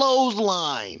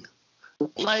clothesline.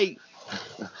 Like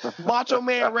Macho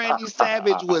Man Randy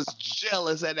Savage was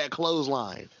jealous at that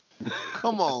clothesline.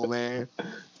 Come on, man.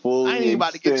 I ain't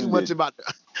about to get too much about.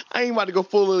 I ain't about to go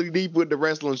fully deep with the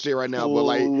wrestling shit right now, but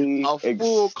like a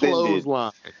full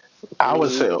clothesline. I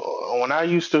would say when I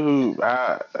used to hoop,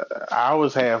 I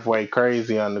was halfway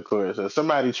crazy on the court. So if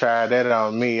somebody tried that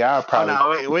on me, I'd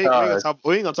probably. We ain't gonna talk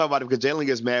about it because Jalen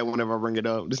gets mad whenever I bring it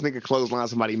up. This nigga clothesline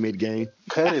somebody mid game.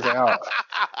 Cut it out.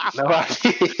 No,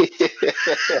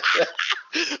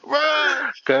 Bro.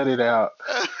 Cut it out.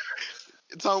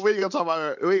 So we ain't gonna talk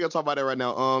about that right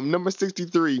now. Number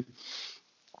 63.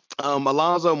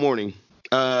 Alonzo Mourning.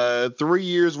 3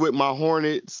 years with my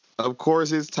Hornets. Of course,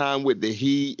 his time with the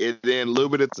Heat, and then a little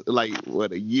bit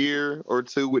of a year or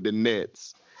two with the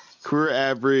Nets. Career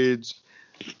average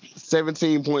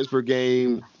 17 points per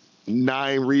game,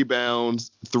 9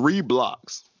 rebounds, 3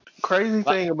 blocks. Crazy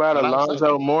thing about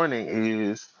Alonzo Mourning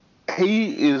is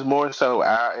he is more so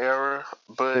our era,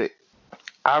 but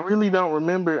I really don't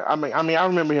remember. I mean, I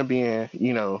remember him being,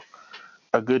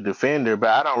 a good defender, but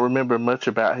I don't remember much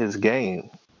about his game.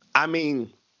 I mean,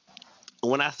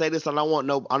 when I say this, I don't want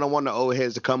the old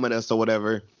heads to come at us or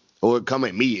whatever, or come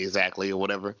at me exactly or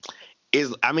whatever.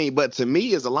 But to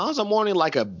me, is Alonzo Mourning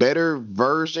like a better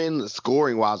version,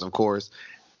 scoring wise, of course,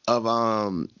 of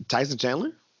Tyson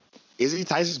Chandler? Is he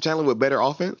Tyson Chandler with better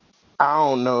offense? I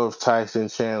don't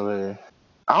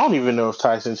even know if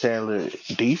Tyson Chandler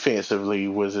defensively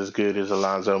was as good as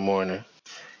Alonzo Mourning.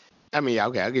 I mean,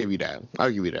 okay, I'll give you that.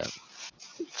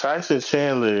 Tyson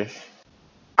Chandler,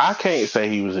 I can't say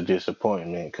he was a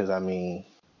disappointment because, I mean,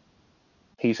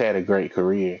 he's had a great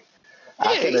career.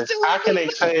 Yeah,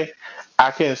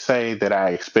 I can say that I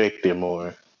expected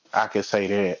more. I can say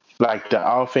that. Like, the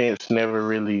offense never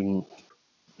really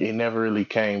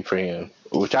came for him,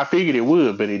 which I figured it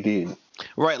would, but it didn't.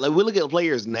 Right, like we look at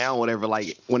players now, whatever.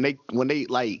 Like when they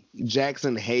like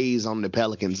Jackson Hayes on the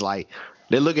Pelicans, like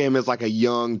they look at him as like a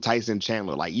young Tyson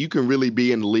Chandler. Like you can really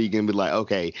be in the league and be like,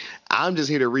 okay, I'm just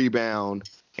here to rebound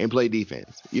and play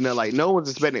defense. Like no one's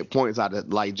expecting points out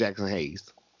of like Jackson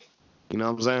Hayes. You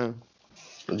know what I'm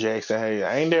saying? Jackson Hayes,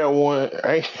 ain't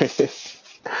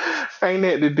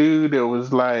that the dude that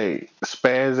was like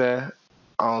spazzing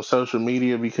on social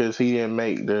media because he didn't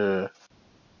make the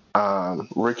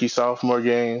rookie sophomore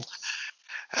game?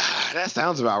 That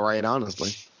sounds about right,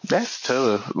 honestly. That's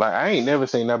tough. Like I ain't never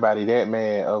seen nobody that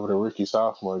mad over the rookie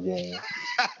sophomore game.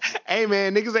 Hey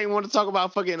man, niggas ain't want to talk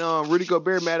about fucking Rudy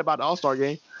Gobert mad about the All-Star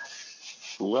game.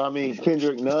 Well, I mean,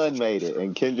 Kendrick Nunn made it,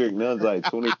 and Kendrick Nunn's like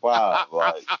 25.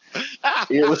 Like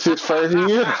it was his first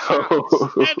year. That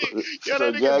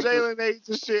nigga Jalen hates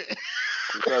the shit.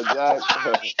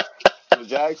 So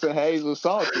Jackson Hayes was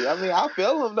salty. I mean, I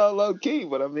feel him though, low key,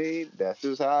 but I mean, that's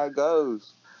just how it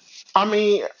goes. I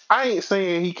mean, I ain't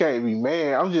saying he can't be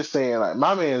mad. I'm just saying, like,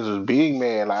 my man's a big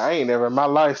man. Like, I ain't never in my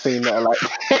life seen that. Like,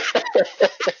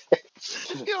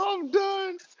 yo, I'm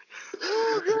done.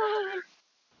 Oh god.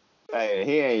 Hey,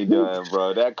 he ain't done,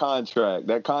 bro. That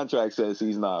contract says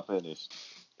he's not finished.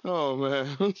 Oh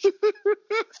man.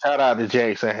 Shout out to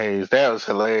Jackson Hayes. That was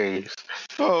hilarious.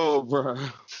 Oh, bro.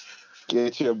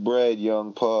 Get your bread,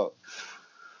 young pup.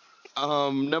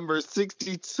 Number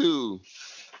 62.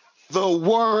 The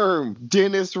Worm,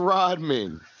 Dennis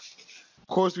Rodman. Of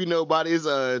course, we know about his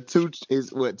two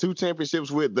championships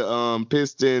with the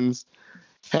Pistons.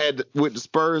 Had with the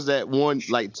Spurs that won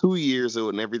like 2 years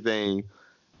and everything.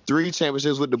 3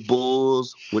 championships with the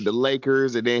Bulls, with the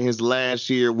Lakers, and then his last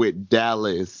year with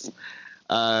Dallas.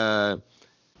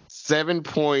 7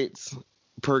 points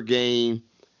per game,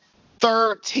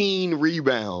 13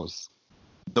 rebounds.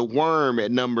 The Worm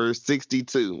at number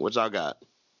 62. What y'all got?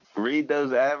 Read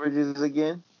those averages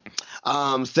again.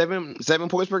 7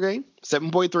 points per game,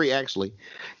 7.3 actually,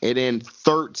 and then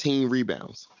 13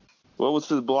 rebounds. What was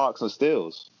his blocks and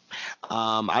steals?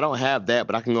 I don't have that,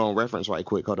 but I can go on reference right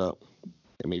quick. Hold up.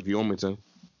 I mean, if you want me to.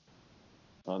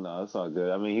 Oh no, it's all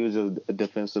good. I mean, he was just a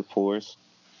defensive force.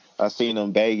 I seen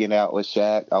him begging out with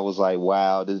Shaq. I was like,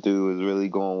 wow, this dude is really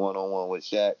going one-on-one with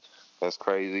Shaq. That's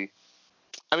crazy.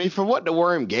 I mean, for what the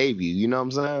Worm gave you, you know what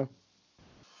I'm saying?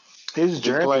 His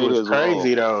journey was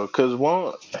crazy though, because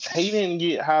he didn't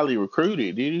get highly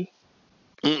recruited, did he?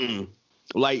 Mm-mm.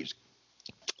 Like,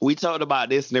 we talked about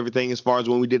this and everything as far as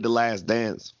when we did The Last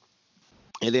Dance.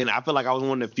 And then I feel like I was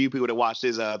one of the few people that watched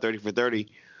his 30 for 30.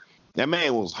 That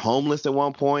man was homeless at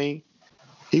one point.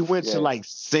 He went to like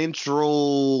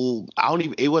Central.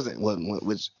 It wasn't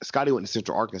which Scotty went to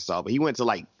Central Arkansas, but he went to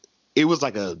like, it was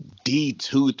like a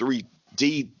D3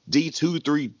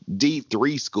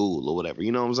 school or whatever.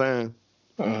 You know what I'm saying?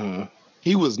 Mm-hmm.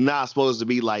 He was not supposed to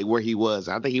be like where he was.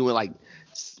 I think he went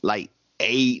like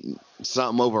 8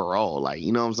 something overall. Like,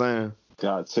 you know what I'm saying?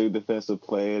 Got 2 defensive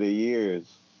player of the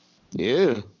years.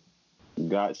 Yeah.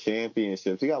 Got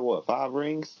championships. He got what, 5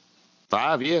 rings?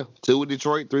 5, yeah. 2 with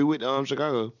Detroit, 3 with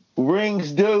Chicago.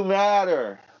 Rings do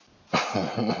matter.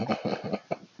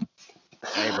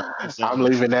 Hey, bro, I'm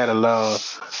leaving that alone.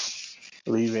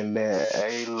 Leaving that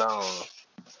alone.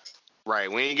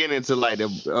 Right, we ain't getting into like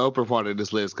the upper part of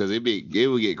this list because it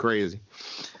would get crazy.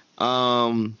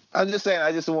 I'm just saying.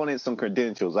 I just wanted some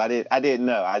credentials. I didn't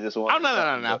know. I just wanted.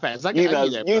 Oh no, Fats. You know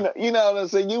what I'm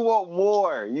saying. You want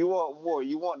more. You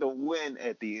want to win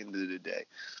at the end of the day.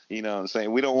 You know what I'm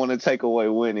saying. We don't want to take away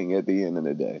winning at the end of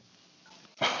the day.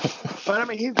 But I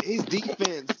mean, his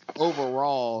defense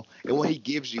overall and what he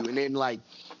gives you, and then like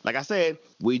I said,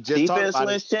 we just talked about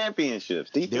wins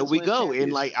championships. There we go.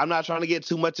 And like, I'm not trying to get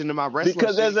too much into my wrestling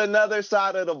because there's another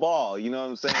side of the ball. You know what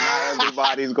I'm saying? Not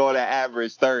everybody's going to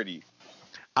average 30.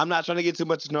 I'm not trying to get too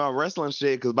much into my wrestling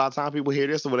shit because by the time people hear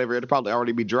this or whatever, it'll probably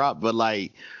already be dropped. But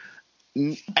like,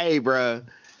 hey, bro,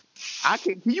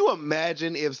 can you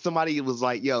imagine if somebody was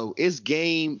like, "Yo, it's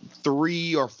game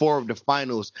 3 or 4 of the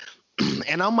finals."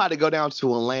 And I'm about to go down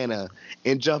to Atlanta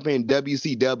and jump in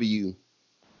WCW.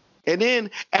 And then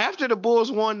after the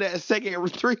Bulls won that second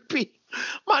 3-peat,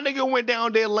 my nigga went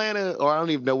down to Atlanta, or I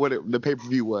don't even know what the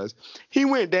pay-per-view was. He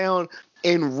went down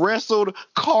and wrestled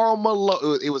Karl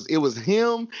Malone. It was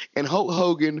him and Hulk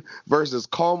Hogan versus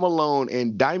Karl Malone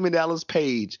and Diamond Dallas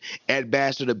Page at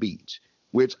Bash of the Beach,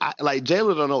 which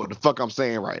Jayla don't know what the fuck I'm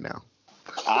saying right now.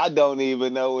 I don't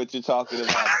even know what you're talking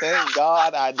about. Thank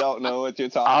God I don't know what you're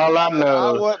talking about. All I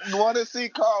know. I wouldn't want to see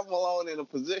Karl Malone in a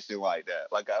position like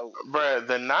that. Bruh,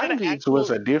 the 90s was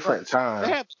a different time.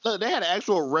 They had an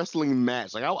actual wrestling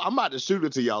match. Like, I'm about to shoot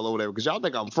it to y'all over there because y'all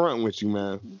think I'm fronting with you,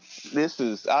 man. This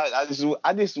is, I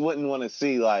just wouldn't want to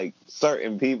see, like,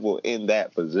 certain people in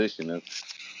that position.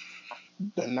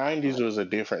 The 90s was a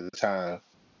different time.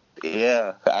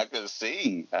 Yeah, I could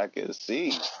see.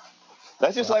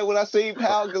 That's just like when I see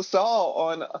Pau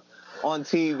Gasol on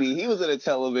TV. He was at a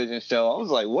television show. I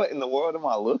was like, what in the world am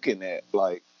I looking at?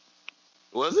 Like,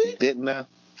 was he? Didn't I?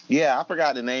 Yeah, I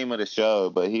forgot the name of the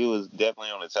show, but he was definitely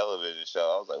on a television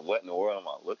show. I was like, what in the world am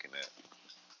I looking at?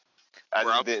 I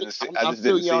just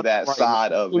didn't see that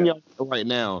side of him. Right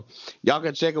now, y'all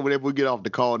can check it whenever we get off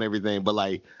the call and everything. But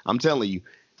like, I'm telling you,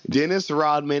 Dennis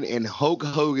Rodman and Hulk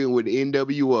Hogan with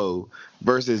NWO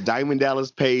versus Diamond Dallas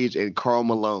Page and Karl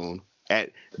Malone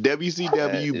at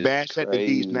WCW Bash at the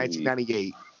Beach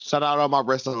 1998. Shout out all my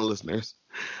wrestling listeners.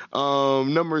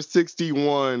 Number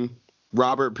 61,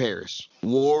 Robert Parrish.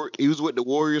 He was with the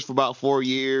Warriors for about 4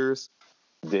 years.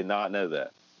 Did not know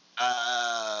that.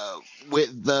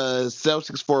 With the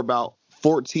Celtics for about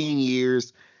 14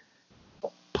 years.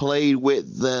 Played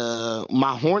with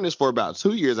my Hornets for about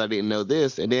 2 years. I didn't know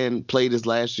this. And then played his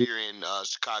last year in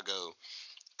Chicago.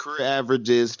 Career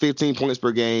averages 15 points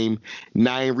per game,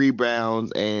 9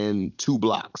 rebounds, and 2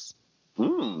 blocks.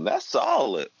 That's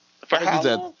solid. For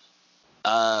how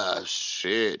long?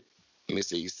 Shit. Let me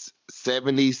see.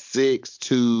 76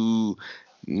 to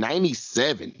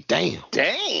 97. Damn.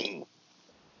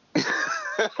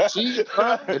 Chief.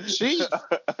 I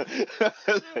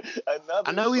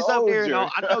know he's up there.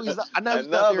 I know he's up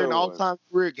there in all-time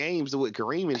career games with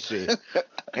Kareem and shit.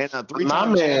 And 3 my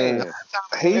times. Man,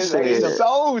 he's a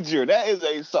soldier. That is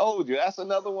a soldier. That's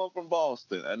another one from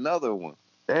Boston. Another one.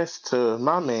 That's tough.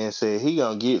 My man said he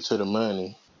gonna get to the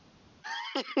money.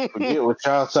 Forget what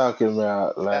y'all talking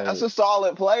about. Like, that's a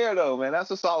solid player, though, man.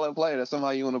 That's a solid player. That's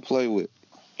somebody you want to play with.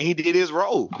 and he did his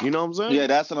role. You know what I'm saying? Yeah,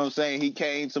 that's what I'm saying. He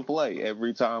came to play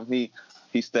every time he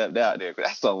stepped out there.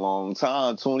 That's a long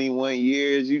time. 21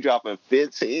 years. You dropping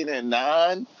 15 and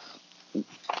 9.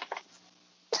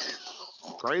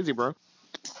 Crazy, bro.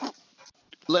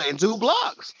 Look, in 2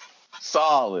 blocks.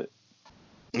 Solid.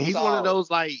 And he's one of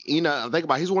those, like, you know, think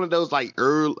about it, he's one of those, like,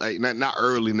 early, like, not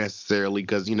early necessarily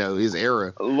because, you know, his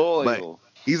era. Loyal. But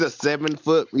he's a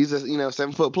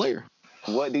 7-foot player.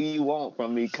 What do you want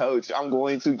from me, coach? I'm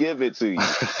going to give it to you.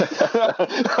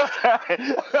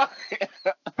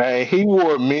 Hey, he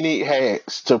wore many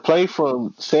hats to play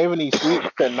from 76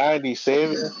 to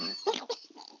 97.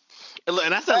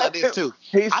 And I said like this too.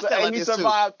 He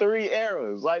survived 3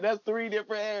 eras. Like, that's 3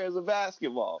 different eras of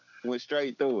basketball. Went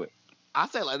straight through it. I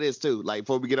said like this too. Like,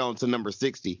 before we get on to number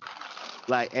 60,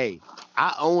 like, hey,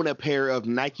 I own a pair of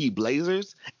Nike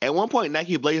Blazers. At one point,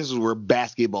 Nike Blazers were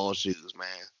basketball shoes, man.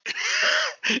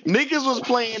 Niggas was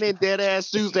playing in dead ass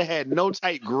shoes that had no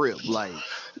tight grip. Like,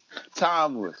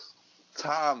 timeless.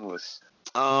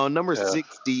 Number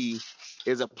 60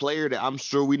 is a player that I'm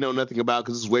sure we know nothing about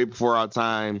because it's way before our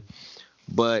time.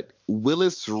 But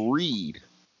Willis Reed,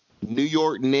 New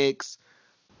York Knicks,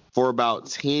 for about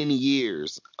 10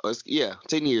 years.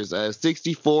 10 years.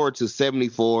 64 to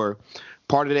 74.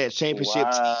 Part of that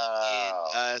championship team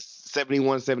in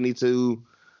 71, 72.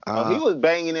 He was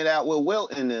banging it out with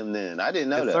Wilt in them then. I didn't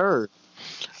know that. Sir.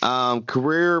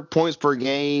 Career points per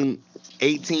game,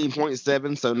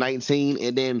 18.7, so 19.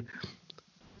 And then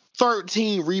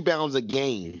 13 rebounds a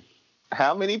game.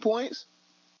 How many points?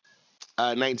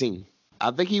 19. I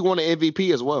think he won an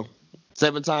MVP as well.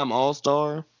 7-time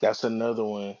All-Star. That's another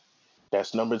one.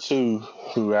 That's number 2,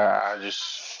 who I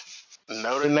just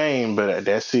know the name, but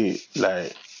that's it.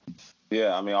 Like,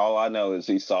 yeah, I mean, all I know is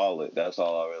he's solid. That's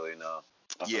all I really know.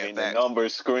 I mean, the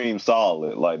numbers scream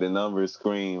solid. Like, the numbers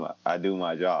scream, I do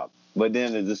my job. But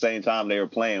then at the same time, they were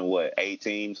playing, 8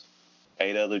 teams?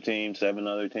 8 other teams? 7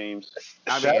 other teams?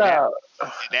 At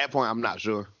that point, I'm not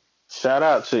sure. Shout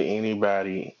out to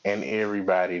anybody and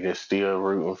everybody that's still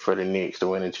rooting for the Knicks to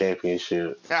win a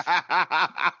championship.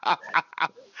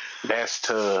 That's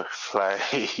tough. Like,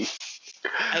 hey,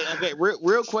 okay,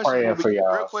 real question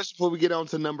before we get on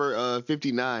to number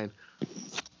 59.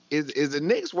 Is the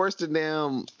Knicks worse than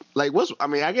them? Like,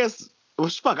 I guess,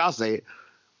 I'll say it.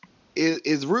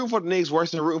 Is rooting for the Knicks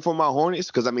worse than rooting for my Hornets?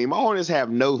 Because, I mean, my Hornets have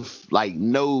no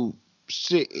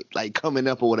shit, like, coming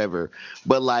up or whatever.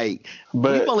 But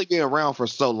we've only been around for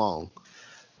so long.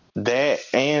 That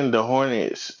and the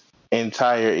Hornets'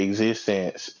 entire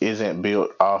existence isn't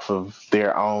built off of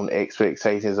their own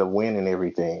expectations of winning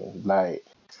everything. Like,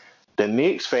 the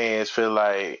Knicks fans feel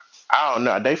like, I don't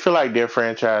know, they feel like their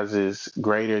franchise is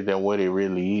greater than what it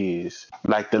really is.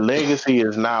 Like, the legacy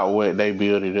is not what they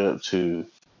build it up to.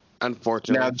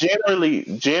 Unfortunately. Now,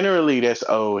 generally, that's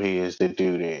old heads that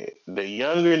do that. The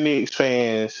younger Knicks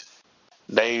fans,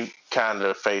 they kind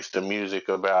of face the music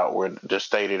about where the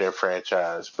state of their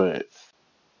franchise. But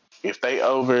if they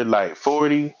over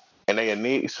 40 and they a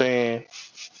Knicks fan,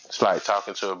 it's like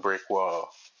talking to a brick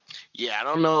wall. Yeah, I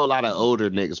don't know a lot of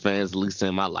older Knicks fans, at least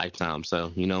in my lifetime.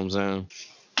 So, you know what I'm saying?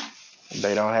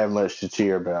 They don't have much to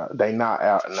cheer about. They not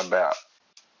out and about.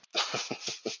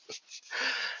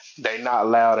 They not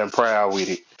loud and proud with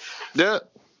it. Yeah.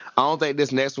 I don't think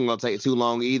this next one gonna take too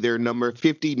long either. Number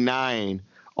 59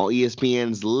 on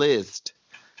ESPN's list,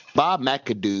 Bob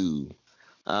McAdoo.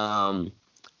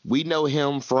 We know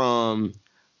him from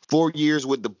 4 years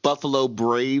with the Buffalo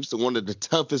Braves, one of the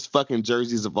toughest fucking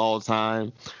jerseys of all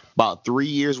time. About 3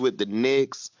 years with the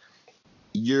Knicks,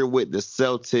 year with the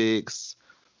Celtics,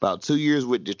 about 2 years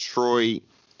with Detroit,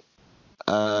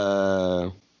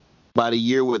 about a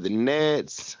year with the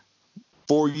Nets,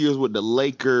 4 years with the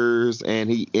Lakers, and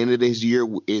he ended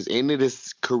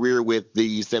his career with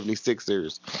the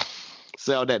 76ers.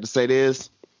 So all that to say this,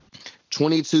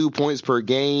 22 points per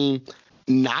game,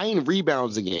 9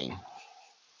 rebounds a game.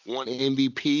 Won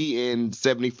MVP in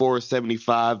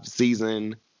 74-75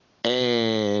 season,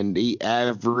 and he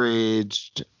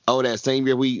averaged, that same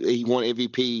year he won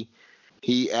MVP,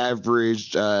 he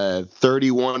averaged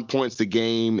 31 points a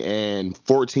game and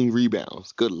 14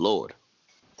 rebounds. Good Lord.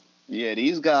 Yeah,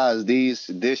 these guys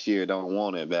this year don't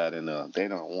want it bad enough. They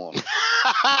don't want it.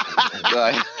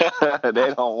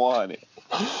 They don't want it.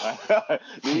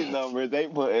 These numbers they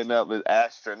putting up is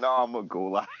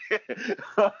astronomical. Like,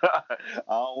 I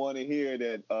don't want to hear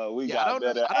that we got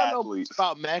better athletes. I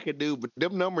don't know about McAdoo, but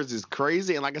them numbers is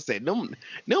crazy. And like I said, them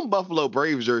Buffalo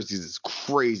Braves jerseys is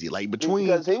crazy. Like,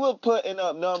 because he was putting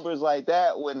up numbers like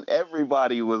that when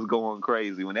everybody was going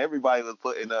crazy. When everybody was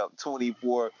putting up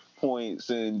 24 points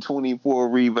and 24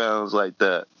 rebounds like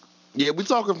that. Yeah, we're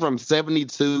talking from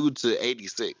 72 to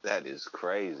 86. That is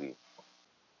crazy.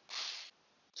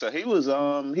 So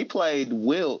he played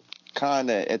Wilt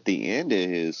kind of at the end of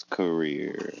his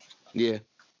career. Yeah.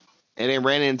 And then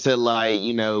ran into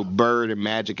Bird and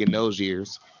Magic in those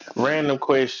years. Random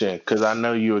question, because I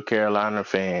know you a Carolina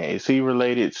fan. Is he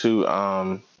related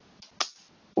to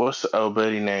what's the old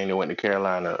buddy name that went to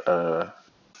Carolina?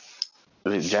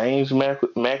 Is it James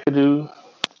McAdoo?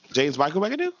 James Michael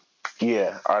McAdoo?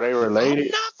 Yeah, are they I'm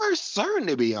related? not for certain,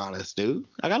 to be honest, dude.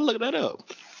 I gotta look that up.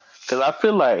 Because I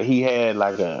feel like he had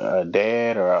like a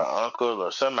dad or an uncle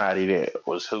or somebody that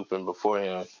was hooping before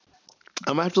him.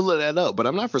 I'm gonna have to look that up, but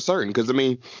I'm not for certain because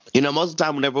most of the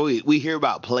time whenever we hear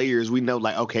about players, we know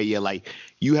like okay, yeah, like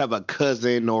you have a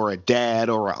cousin or a dad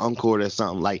or an uncle or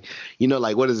something like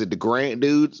like what is it, the Grant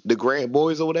dudes, the Grant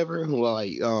boys or whatever,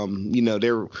 like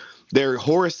they're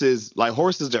Horace's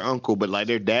their uncle, but like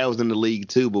their dad was in the league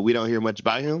too, but we don't hear much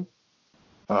about him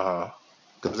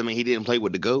because he didn't play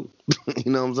with the GOAT.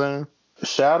 You know what I'm saying?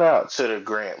 Shout out to the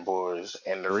Grant boys,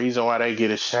 and the reason why they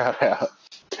get a shout out.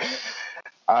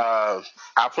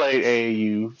 I played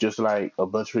AAU just like a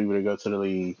bunch of people that go to the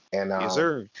league, and Yes,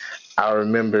 sir. I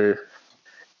remember,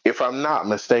 if I'm not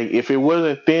mistaken, if it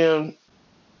wasn't them,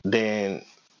 then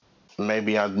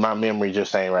maybe my memory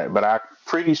just ain't right. But I'm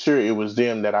pretty sure it was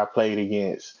them that I played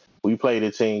against. We played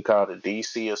a team called the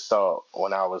DC Assault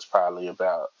when I was probably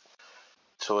about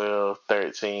 12,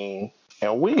 13,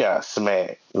 and we got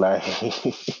smacked. Like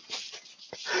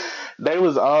they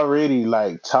was already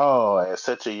like tall at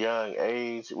such a young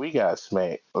age. We got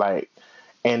smacked.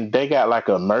 And they got like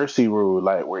a mercy rule,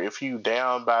 like where if you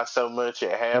down by so much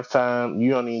at halftime, you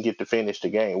don't even get to finish the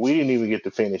game. We didn't even get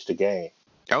to finish the game.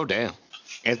 Oh damn!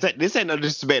 And this ain't no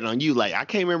disrespect on you. Like I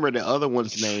can't remember the other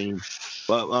one's name,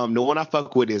 but the one I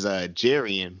fuck with is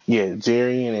Jarian. Yeah,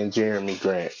 Jarian and Jeremy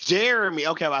Grant. Jeremy.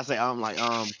 Okay, I say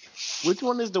which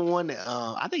one is the one that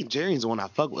I think Jarian's the one I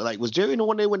fuck with. Like was Jarian the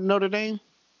one that went to Notre Dame?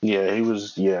 Yeah, he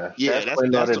was. Yeah, that's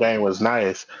when Notre Dame was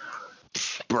nice,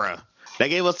 bruh. They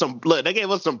gave us some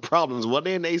problems. Were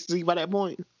they in the ACC by that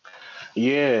point?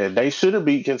 Yeah, they should have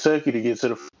beat Kentucky to get to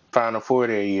the Final Four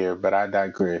that year, but I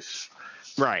digress.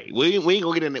 Right. We ain't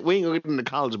gonna get into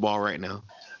college ball right now.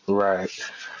 Right.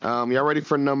 Y'all ready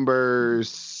for number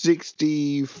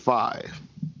 65?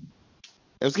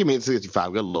 Let's give me a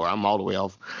 65. Good lord, I'm all the way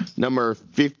off. Number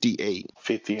 58.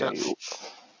 58.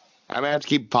 I'm gonna have to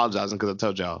keep apologizing because I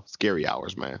told y'all scary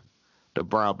hours, man. The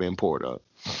brow being poured up.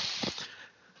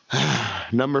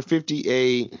 Number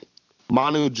 58,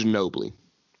 Manu Ginobili.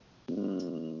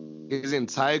 His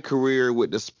entire career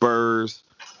with the Spurs,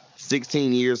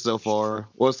 16 years so far.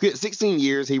 Well, 16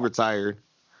 years he retired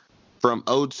from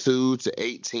 02 to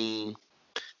 18.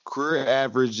 Career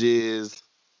averages.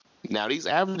 Now, these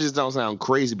averages don't sound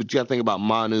crazy, but you got to think about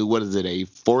Manu. What is it, a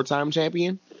 4-time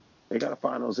champion? They got a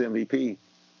Finals MVP.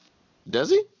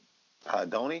 Does he?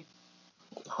 Don't he?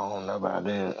 I don't know about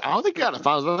that. I don't think he got a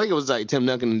Finals. I think it was like Tim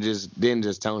Duncan and just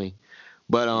Tony.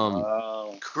 But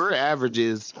career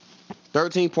averages,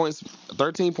 13 points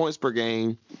per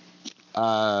game,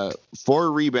 4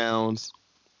 rebounds,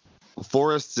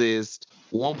 4 assists,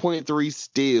 1.3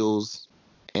 steals,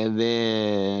 and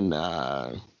then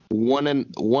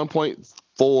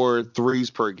 1.4 threes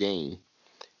per game.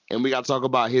 And we got to talk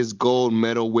about his gold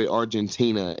medal with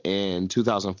Argentina in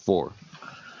 2004.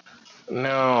 No,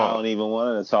 I don't even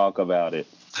want to talk about it.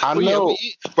 I know,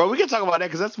 bro. We can talk about that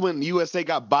because that's when USA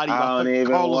got bodied by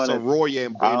Carlos Arroyo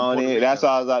and that's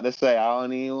all I was about to say. I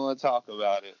don't even want to talk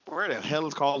about it. Where the hell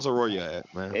is Carlos Arroyo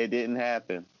at, man? It didn't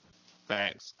happen.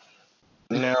 Facts.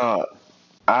 No,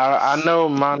 I know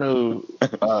Manu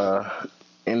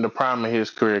in the prime of his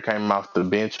career came off the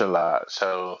bench a lot,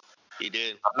 so he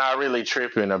did. I'm not really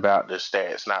tripping about the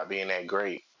stats not being that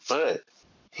great, but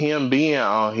him being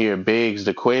on here begs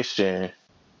the question: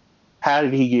 how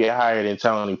did he get higher than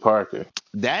Tony Parker?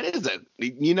 That is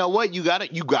you know what? You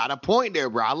got a point there,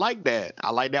 bro. I like that.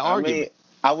 I like that argument.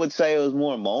 I would say it was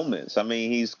more moments.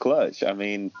 He's clutch.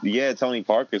 Tony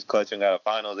Parker's clutch and got a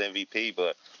Finals MVP,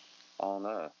 but I don't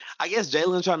know. I guess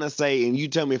Jalen's trying to say, and you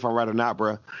tell me if I'm right or not,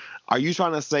 bro. Are you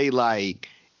trying to say like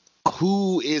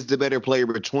who is the better player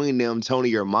between them,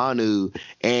 Tony or Manu?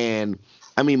 And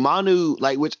Manu,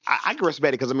 like, which I can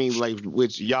respect it because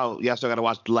which y'all still got to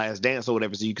watch The Last Dance or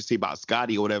whatever, so you can see about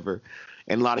Scotty or whatever.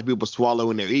 And a lot of people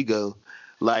swallowing their ego.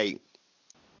 Like,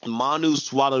 Manu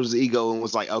swallowed his ego and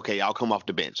was like, okay, I'll come off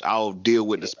the bench. I'll deal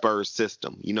with the Spurs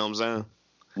system. You know what I'm saying?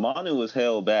 Manu was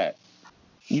held back.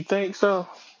 You think so?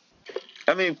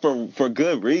 For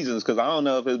good reasons, because I don't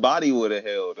know if his body would have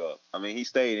held up. He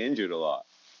stayed injured a lot.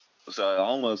 So it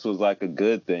almost was like a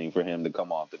good thing for him to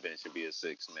come off the bench and be a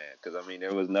sixth man. Because, I mean,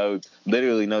 there was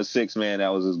literally no sixth man that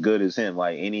was as good as him.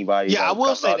 Like, anybody Yeah, I that will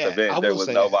was say coming off the that. bench, I there will was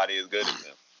say that. nobody as good as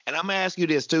him. And I'm gonna ask you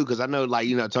this too, because I know, like,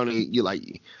 Tony, you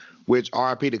like, which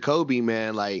RIP to Kobe,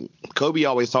 man. Like, Kobe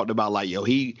always talked about, like, yo,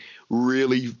 he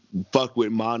really fucked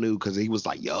with Manu because he was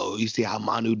like, yo, you see how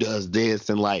Manu does this,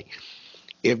 and like,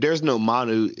 if there's no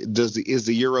Manu, is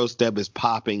the Euro step as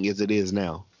popping as it is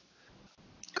now?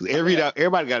 Because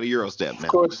everybody got a Euro step now. Of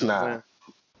course not.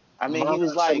 I mean, he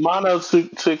was like Mono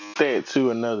took that to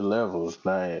another level.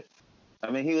 Like, I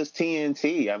mean, he was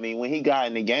TNT. I mean, when he got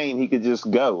in the game, he could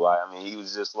just go. Like, I mean, he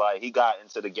was just like, he got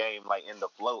into the game, like, in the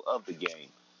flow of the game.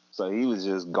 So he was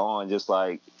just gone, just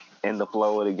like in the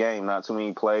flow of the game. Not too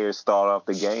many players start off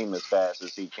the game as fast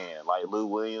as he can. Like Lou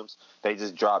Williams, they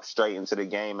just drop straight into the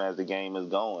game as the game is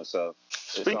going. So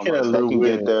speaking of Lou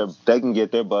Williams, they can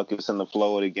get their buckets in the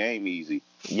flow of the game easy.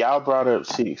 Y'all brought up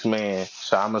six man,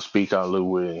 so I'm gonna speak on Lou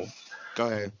Williams. Go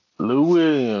ahead. Lou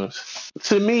Williams,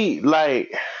 to me,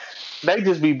 like, they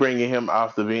just be bringing him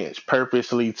off the bench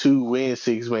purposely to win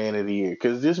six man of the year,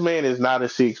 because this man is not a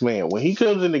six man. When he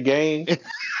comes in the game, he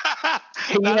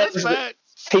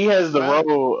has the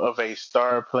role of a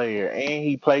star player, and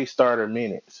he plays starter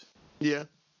minutes. Yeah.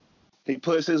 He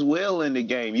puts his will in the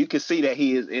game. You can see that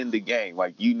he is in the game.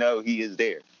 Like, he is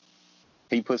there.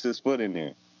 He puts his foot in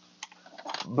there.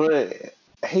 But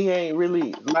he ain't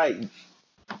really, like,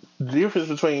 the difference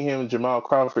between him and Jamal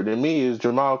Crawford to me is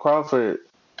Jamal Crawford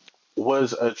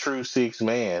was a true six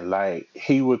man. Like,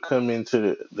 he would come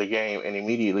into the game and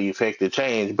immediately affect the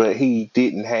change, but he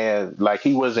didn't have, like,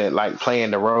 he wasn't like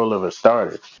playing the role of a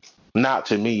starter. Not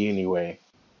to me anyway.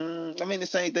 I mean, the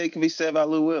same thing can be said about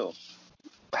Lou Will.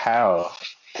 How?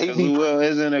 Lou Will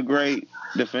isn't a great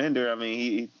defender. I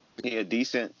mean, he a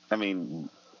decent.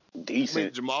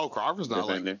 Jamal Crawford's not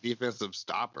like a defensive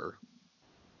stopper.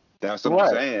 That's what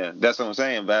I'm saying. That's what I'm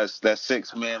saying. That's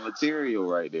 6-man material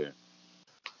right there.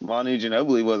 Manu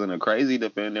Ginobili wasn't a crazy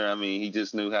defender. I mean, he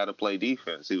just knew how to play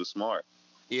defense. He was smart.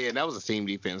 Yeah, and that was a team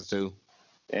defense too.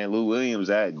 And Lou Williams,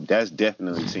 that's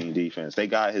definitely team defense. They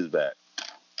got his back.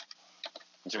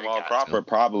 Jamal Crawford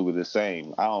probably the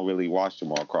same. I don't really watch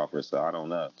Jamal Crawford, so I don't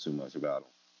know too much about him.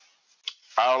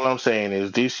 All I'm saying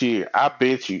is this year, I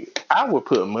bet you, I would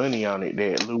put money on it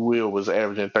that Lou Will was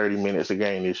averaging 30 minutes a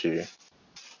game this year.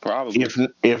 Probably.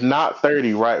 If not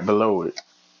 30, right below it.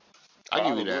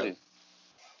 I'll give you that.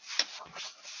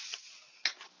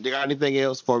 You got anything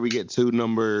else before we get to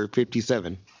number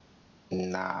 57?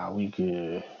 Nah, we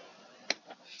good.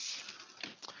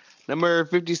 Number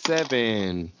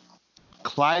 57,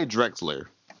 Clyde Drexler.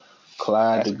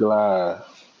 Clyde the Glide.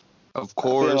 Of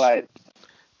course,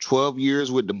 12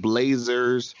 years with the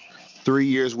Blazers, 3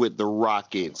 years with the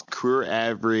Rockets. Career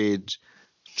average,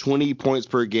 20 points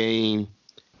per game,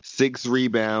 6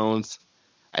 rebounds.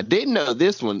 I didn't know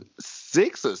this one,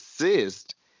 6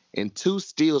 assists and 2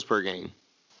 steals per game.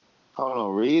 Hold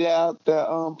on, read out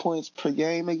the points per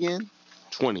game again.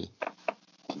 20.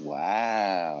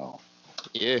 Wow.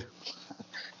 Yeah.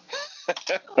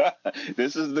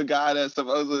 This is the guy that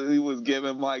supposedly was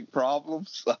giving Mike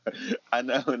problems. I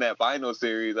know in that final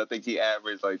series, I think he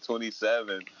averaged like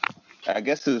 27. I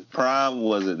guess his prime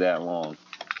wasn't that long.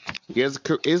 His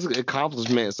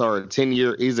accomplishments are a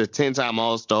 10-year. He's a 10-time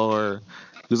All-Star.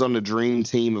 He was on the Dream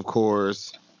Team, of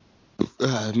course.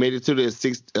 Made it to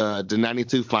the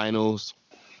 92 finals.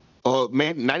 Oh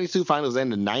man, 92 finals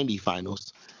and the 90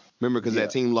 finals. Remember, because that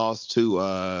team lost to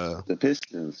the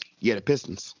Pistons. Yeah, the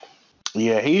Pistons.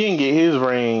 Yeah, he didn't get his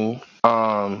ring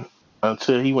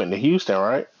until he went to Houston,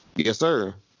 right? Yes,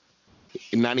 sir.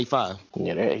 In 95.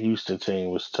 Yeah, that Houston team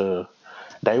was tough.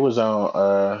 They was on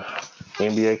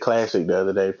NBA Classic the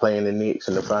other day playing the Knicks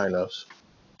in the finals.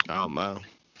 Oh, man.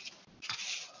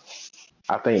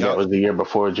 I think that was the year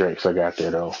before Drexler got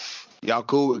there, though. Y'all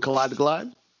cool with Clyde the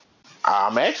Glide?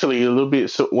 I'm actually a little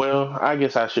bit, well, I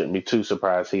guess I shouldn't be too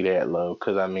surprised he that low,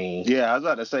 because, I mean... Yeah, I was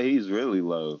about to say he's really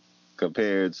low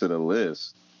compared to the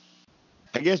list.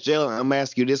 I guess, Jalen, I'm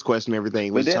asking you this question and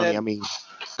everything. But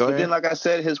then, like I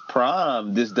said, his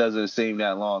prime, this doesn't seem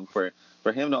that long for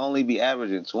him to only be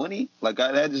averaging 20. Like,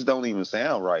 that just don't even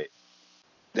sound right.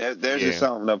 There's just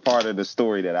something, a part of the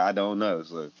story that I don't know.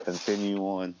 So continue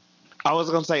on. I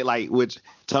was gonna say, like, which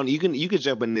Tony, you could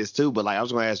jump in this too, but like I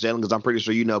was gonna ask Jalen because I'm pretty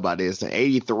sure you know about this. In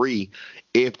 '83,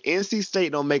 if NC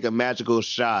State don't make a magical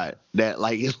shot that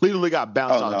like it literally got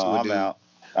bounced off to a dude. I'm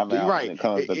out when it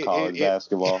comes to college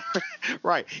basketball.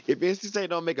 Right. If NC State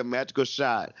don't make a magical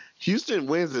shot, Houston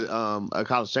wins a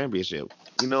college championship.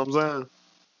 You know what I'm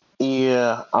saying?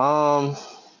 Yeah.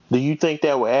 Do you think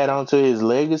that will add on to his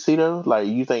legacy though? Like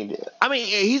you think that? I mean,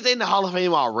 he's in the Hall of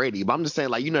Fame already, but I'm just saying,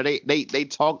 like, you know, they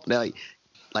talk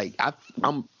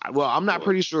I'm not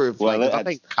pretty sure if Well, 'cause I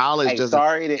think college hey, doesn't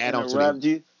sorry to add on to interrupt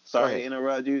you. Sorry to ahead.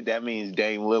 interrupt you. That means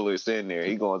Dame Lillard's in there.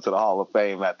 He going to the Hall of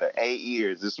Fame after 8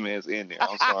 years. This man's in there.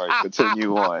 I'm sorry.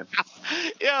 Continue on.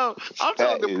 Yo, I'm That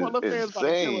telling the is Portland fans about to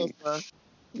kill us, insane. man.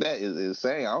 That is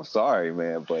insane. I'm sorry,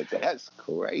 man, but that's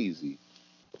crazy.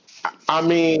 I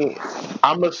mean,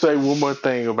 I'm gonna say one more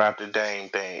thing about the Dame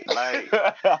thing. Like,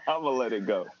 I'm gonna let it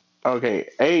go. okay,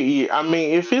 8 years. I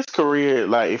mean, if his career,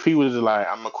 like, if he was like,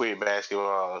 I'm gonna quit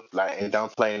basketball, like, and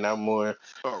don't play no more,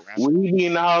 Oh, would he be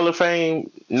in the Hall of Fame?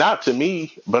 Not to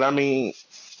me, but I mean,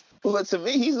 But to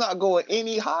me, he's not going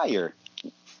any higher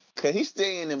because he's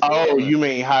staying in oh, Portland. you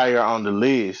mean higher on the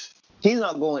list? He's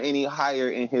not going any higher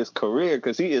in his career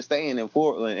because he is staying in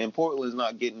Portland, and Portland's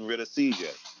not getting rid of CJ.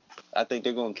 I think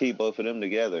they're going to keep both of them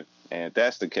together. And if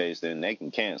that's the case, then they can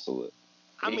cancel it.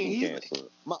 I mean,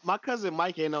 my cousin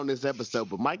Mike ain't on this episode,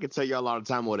 but Mike can tell y'all all the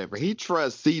time, whatever. He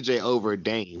trusts CJ over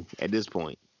Dame at this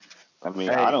point. I mean,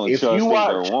 Hey, I don't if trust you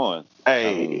either watch, one.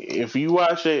 hey, if you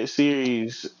watch that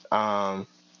series,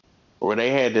 where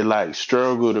they had to like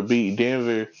struggle to beat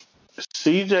Denver,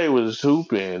 CJ was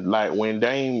hooping. Like when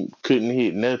Dame couldn't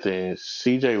hit nothing,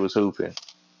 CJ was hooping.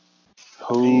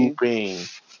 Hooping.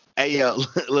 Hey, yo,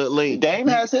 look, Lean. Dame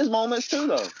has his moments too,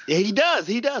 though. Yeah, he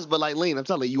does. But like, Lean, I'm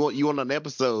telling you, you want an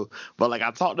episode. But like, I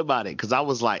talked about it because I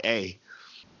was like, hey,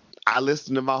 I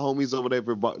listened to my homies over there.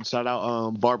 Shout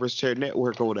out Barber's Chair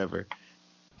Network or whatever.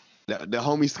 The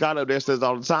homie Scott up there says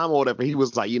all the time or whatever. He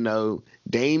was like, you know,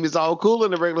 Dame is all cool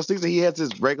in the regular season. He has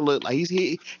his regular, like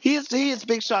he hits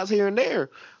big shots here and there.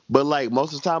 But like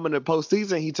most of the time in the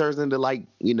postseason, he turns into like,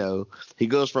 you know, he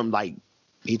turns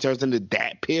into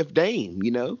that Piff Dame,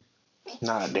 you know.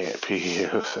 Not that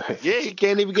piff. Yeah, he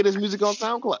can't even get his music on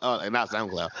SoundCloud. Not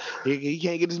SoundCloud. He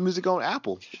can't get his music on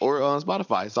Apple or on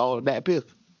Spotify. It's all that Piff.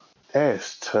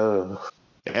 That's tough.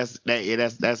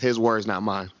 That's his words, not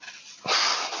mine.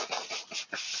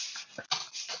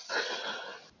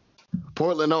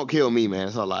 Portland don't kill me, man.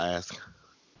 That's all I ask.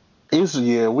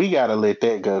 We gotta let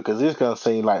that go because it's gonna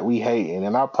seem like we hating,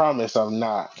 and I promise I'm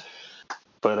not.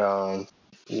 But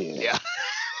yeah.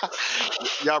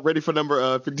 Y'all ready for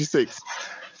number 56?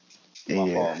 My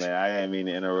fault, man. I didn't mean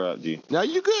to interrupt you. No,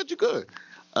 you good.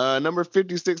 Number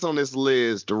 56 on this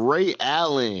list, Ray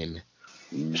Allen.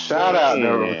 Shout out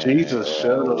to Jesus.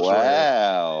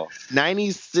 Wow.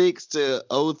 96 to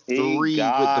 03 with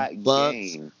the Bucks.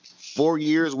 Game. 4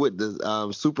 years with the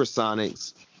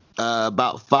Supersonics.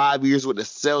 About 5 years with the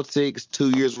Celtics.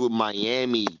 2 years with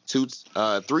Miami.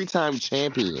 Three-time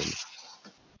champion.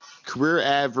 Career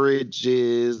average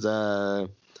is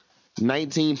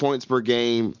 19 points per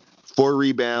game, 4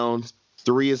 rebounds,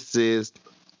 3 assists,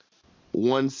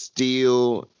 1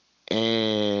 steal,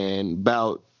 and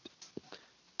about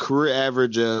career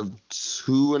average of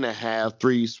 2.5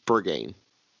 threes per game.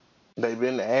 They've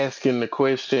been asking the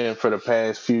question for the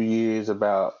past few years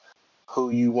about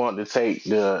who you want to take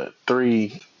the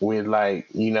 3 with, like,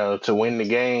 you know, to win the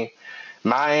game.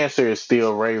 My answer is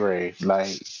still Ray. Like,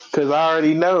 cause I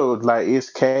already know, like, it's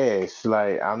cash.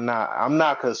 Like, I'm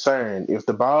not concerned if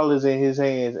the ball is in his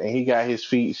hands and he got his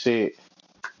feet set.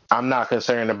 I'm not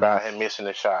concerned about him missing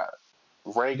a shot.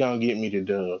 Ray gonna get me the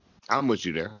dub. I'm with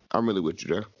you there. I'm really with you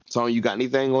there. So you got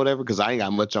anything or whatever? Because I ain't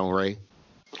got much on Ray.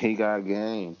 He got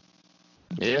game.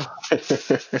 Yeah.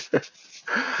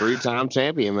 3-time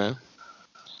champion, man.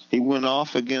 He went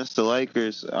off against the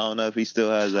Lakers. I don't know if he still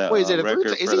has that. Wait, is he a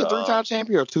 3-time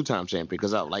champion or a 2-time champion?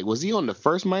 Because was he on the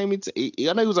first Miami team?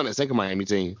 I know he was on the second Miami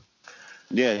team.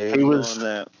 Yeah, he was on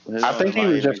that. I think he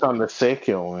was just on the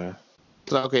second one.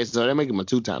 Okay, so they make him a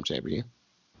 2-time champion.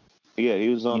 Yeah, he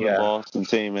was on the Boston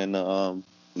team and the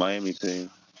Miami team.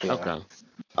 Yeah. Okay.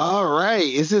 All right.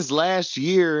 It's his last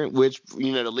year, which,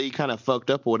 you know, the league kind of fucked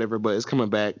up or whatever, but it's coming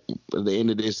back at the end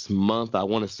of this month, I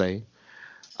want to say.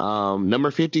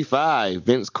 Number 55,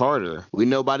 Vince Carter. We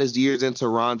know about his years in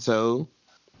Toronto.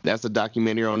 That's a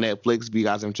documentary on Netflix. If you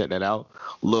guys haven't checked that out,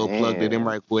 little plug to them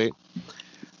right quick.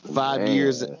 5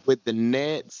 years with the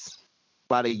Nets.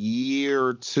 About a year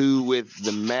or 2 with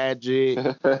the Magic,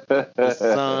 the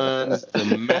Suns,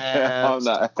 the Mavs,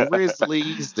 the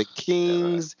Grizzlies, the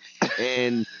Kings,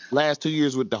 and last 2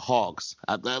 years with the Hawks.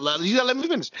 You gotta let me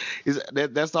finish.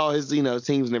 That's all his, you know,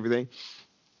 teams and everything.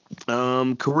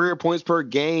 Career points per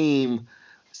game,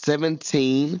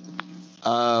 17.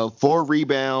 4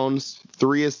 rebounds,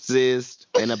 3 assists,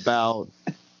 and about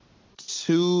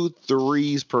 2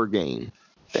 threes per game.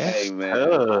 Hey That's man,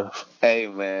 tough. hey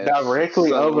man,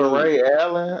 Directly over salute, Ray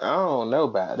Allen? I don't know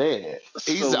about that.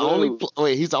 He's the only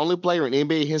salute. he's the only player in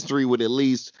NBA history with at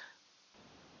least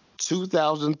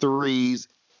 2,000 threes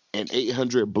and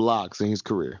 800 blocks in his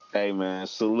career. Hey man,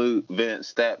 salute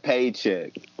Vince. That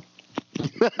paycheck,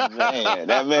 man.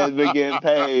 That man's been getting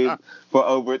paid for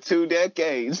over 2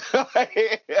 decades. That's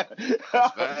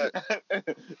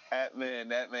That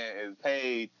man is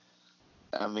paid.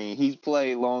 I mean, he's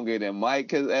played longer than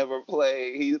Mike has ever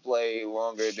played. He's played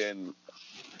longer than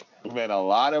a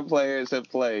lot of players have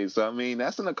played. So I mean,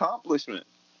 that's an accomplishment.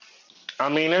 I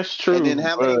mean, that's And then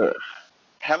true, but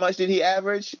how much did he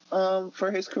average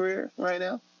for his career right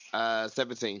now?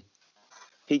 17.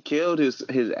 He killed his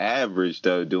average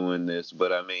though doing this,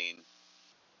 but I mean,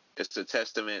 it's a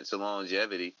testament to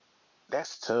longevity.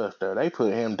 that's tough, though. They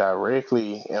put him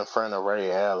directly in front of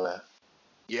Ray Allen.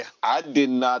 Yeah. I did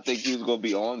not think he was gonna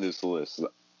be on this list.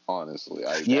 Honestly,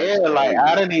 Yeah, that's like, crazy.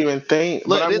 I didn't even think.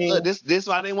 Look, But I mean, this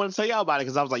why I didn't want to tell y'all about it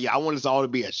because I was like, yeah, I want this all to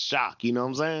be a shock. You know what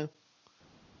I'm saying?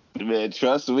 Man,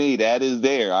 trust me, that is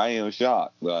there. I am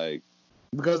shocked. Like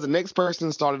Because the next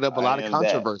person started up a I lot of am that.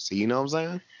 controversy. You know what I'm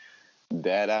saying?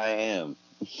 That I am.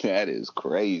 That is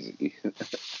crazy.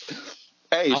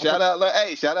 Hey, I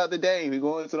shout out to Dame. He's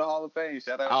going to the Hall of Fame.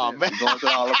 Shout out Oh, to him. man. He's going to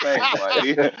the Hall of Fame.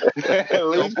 Like, at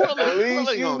least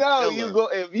Portland's you gonna know kill you us. go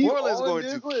if you Portland's on going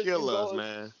this to list, kill us,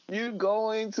 man. you're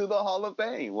going to the Hall of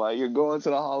Fame. Like you're going to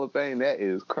the Hall of Fame. That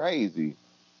is crazy.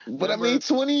 But I mean,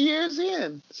 20 years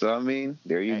in. So I mean,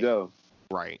 there you go.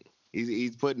 Right.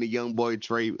 He's putting the young boy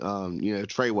Treyway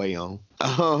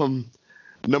on.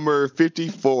 Number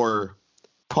 54,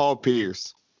 Paul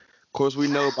Pierce. Of course, we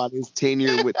know about his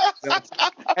tenure with the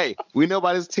Celtics. We know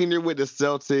about his tenure with the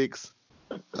Celtics.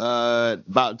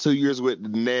 About 2 years with the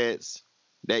Nets.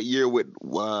 That year with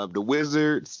the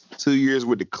Wizards. 2 years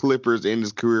with the Clippers. End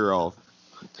his career off.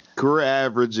 Career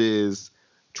average is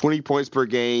 20 points per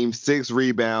game, 6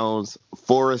 rebounds,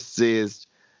 4 assists,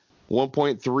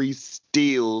 1.3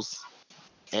 steals,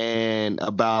 and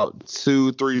about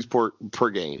 2 threes per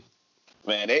game.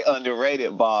 Man, they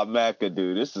underrated Bob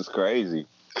McAdoo. This is crazy.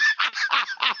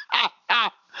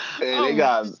 And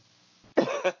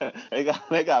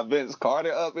they got Vince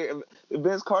Carter up here.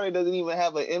 Vince Carter doesn't even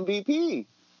have an MVP.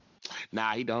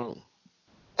 Nah, he don't.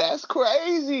 That's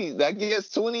crazy. I guess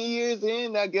 20 years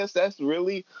in, I guess that's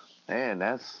really,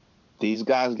 man, these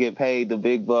guys get paid the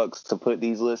big bucks to put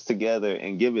these lists together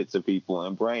and give it to people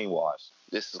and brainwash.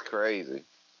 This is crazy.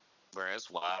 Bro, it's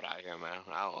wild out here, man.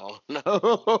 I don't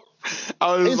know.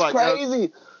 It's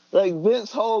crazy. Like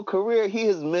Vince's whole career, he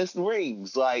has missed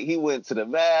rings. Like he went to the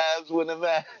Mavs when the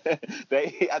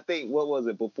Mavs. I think what was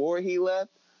it before he left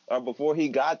or before he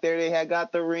got there? They had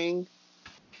got the ring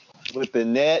with the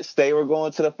Nets. They were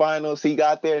going to the finals. He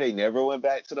got there. They never went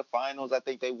back to the finals. I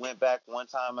think they went back one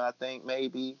time. I think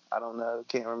maybe I don't know.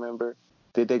 Can't remember.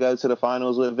 Did they go to the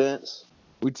finals with Vince?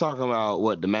 We talking about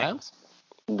what, the Mavs?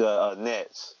 The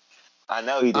Nets. I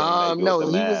know he didn't make it no,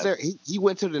 with the he Mavs. was there. He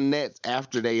went to the Nets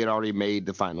after they had already made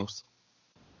the finals.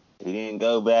 He didn't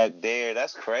go back there.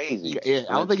 That's crazy. Yeah,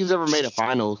 I don't think he's ever made a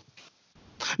finals.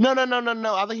 No.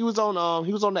 I think he was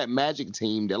on that Magic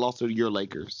team that lost to your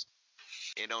Lakers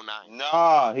in 09.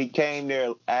 No, he came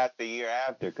there the year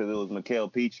after because it was Mikael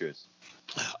Pietrus.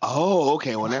 Oh,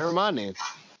 okay. Well, never mind then.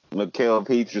 Mikael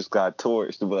Pietrus got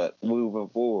torched, but moving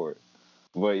forward.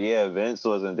 But yeah, Vince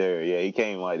wasn't there. Yeah, he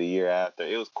came like the year after.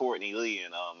 It was Courtney Lee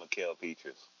and Mikael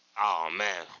Pietrus. Oh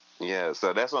man. Yeah,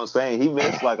 so that's what I'm saying. He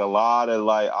missed like a lot of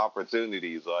like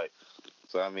opportunities. Like,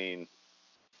 so I mean,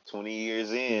 20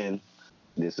 years in,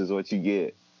 this is what you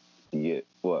get. You get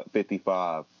what,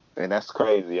 55. And that's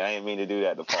crazy. I ain't mean to do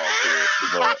that to Paul Pierce,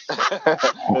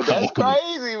 but that's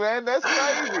crazy, man. That's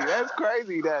crazy. That's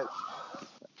crazy. That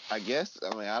I guess.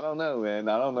 I mean, I don't know, man.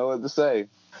 I don't know what to say.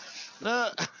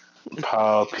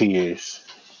 Paul Pierce.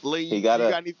 Lee, you got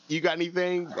anything? He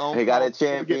got a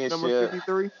championship. Number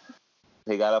 53.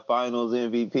 He got a Finals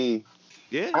MVP.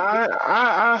 Yeah.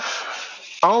 I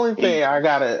only thing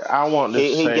I want to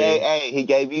say. He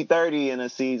gave you 30 in a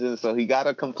season, so he got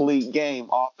a complete game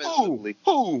offensively.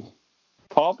 Who?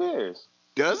 Paul Pierce.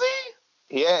 Does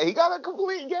he? Yeah, he got a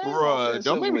complete game. Bruh,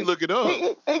 don't make me look it up.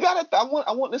 He got I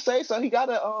want to say so. He got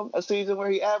a season where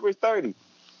he averaged 30.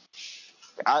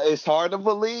 It's hard to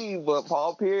believe, but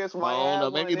Paul Pierce might have.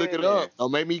 Don't make me look it up.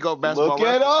 Don't make me go basketball.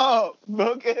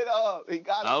 Look it up. He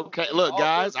got okay, look,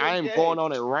 guys, I am going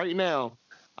on it right now.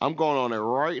 I'm going on it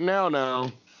right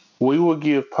now. We will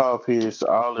give Paul Pierce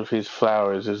all of his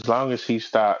flowers as long as he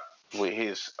stopped with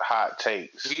his hot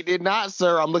takes. He did not,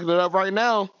 sir. I'm looking it up right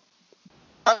now.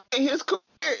 His career,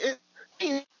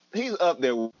 he's up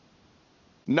there.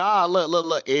 Nah,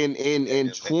 look. In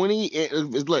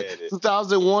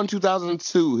 2001,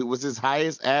 2002, it was his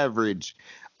highest average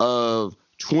of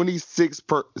 26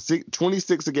 a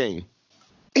game.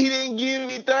 He didn't give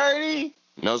me 30.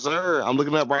 No, sir. I'm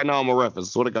looking up right now on my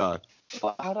reference. Swear to God.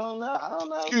 Well, I don't know.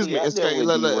 Excuse me. It's Okay,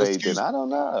 with D-Wade, then I don't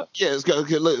know. Yeah,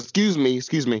 okay, look, excuse me.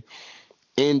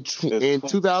 In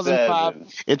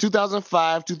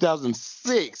 2005,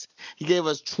 2006, he gave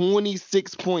us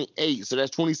 26.8, so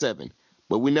that's 27.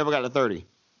 But we never got a 30.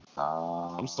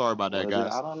 I'm sorry about that,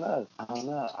 guys. I don't know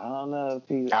if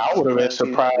he. I would have been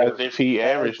surprised if he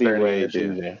averaged 30 a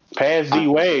season. Past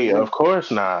D-Wade, of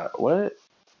course not. What?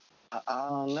 I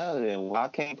don't know then. Why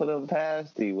can't put him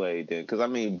past D-Wade then? Because, I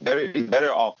mean, he's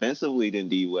better offensively than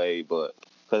D-Wade, but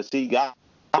because he got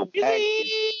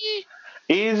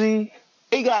Easy.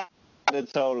 He got the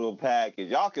total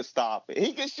package. Y'all can stop it.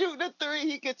 He can shoot the three.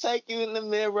 He can take you in the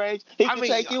mid-range. He can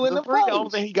take you in the three. post. The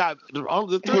only thing he got,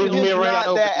 the three. His mid-range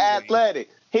not that athletic.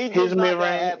 He's his not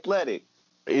that athletic.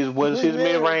 Was his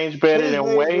mid-range better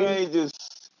than Wade?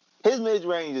 His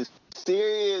mid-range is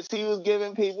serious. He was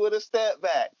giving people the step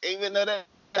back, even though that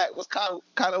was kind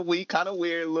of weak, kind of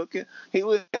weird looking. He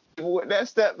was with that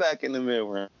step back in the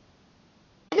mid-range.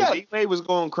 Yeah, D-Wade was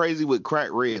going crazy with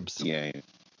cracked ribs. Yeah.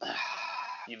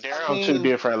 They're on two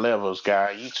different levels,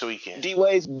 guy. You tweaking.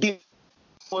 D-Wade's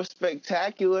more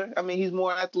spectacular. I mean, he's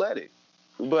more athletic.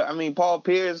 But, I mean, Paul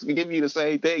Pierce can give you the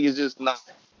same thing. It's just not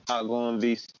going to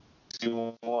be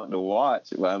you want to watch.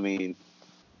 But, I mean...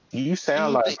 You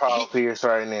sound like Paul Pierce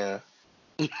right now.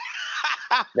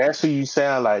 That's who you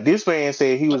sound like. This man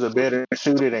said he was a better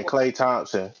shooter than Klay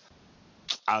Thompson.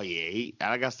 Oh, yeah.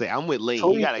 Like I said, I'm with Lee.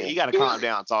 He got to calm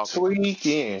down talking.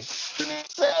 Tweaking.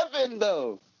 7,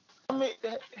 though. I mean,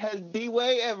 has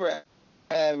D-Wade ever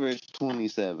averaged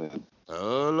 27?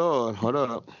 Oh, Lord. Hold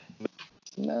up.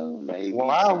 No, maybe.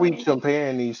 Why are we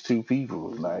comparing these two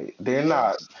people? Like, they're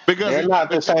not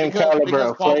the same caliber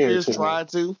of players. Paul Pierce tried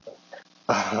to.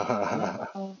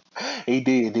 He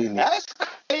did, didn't he?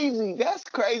 That's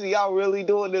crazy. Y'all really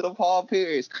doing it to Paul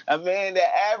Pierce. A man that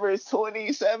averaged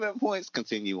 27 points.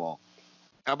 Continue on.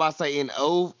 I'm about to say in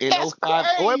 05.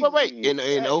 Wait.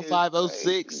 In 05,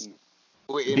 06.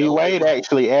 D-Wade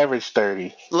actually averaged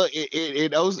 30. Look,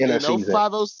 in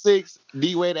 05, 06,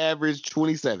 D-Wade averaged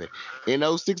 27.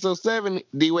 In 06, 07,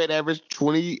 D-Wade averaged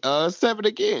 27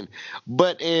 again.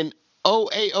 But in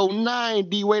 08, 09,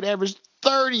 D-Wade averaged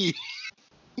 30.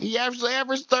 He actually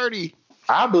averaged 30.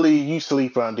 I believe you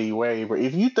sleep on D-Wade, but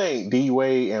if you think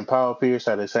D-Wade and Paul Pierce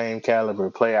are the same caliber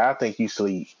player, I think you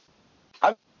sleep.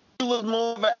 He was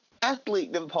more of an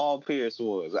athlete than Paul Pierce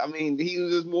was. I mean, he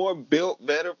was just more built,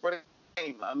 better for the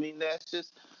game. I mean, that's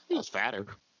just... He was fatter.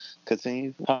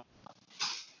 Continue. Yeah.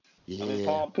 I mean,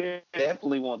 Paul Pierce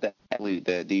definitely want that athlete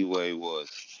that D-Wade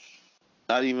was.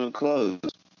 Not even close.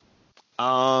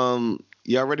 Y'all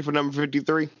ready for number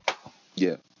 53?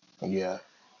 Yeah. Yeah.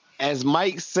 As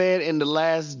Mike said in the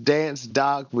Last Dance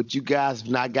doc, which you guys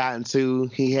have not gotten to,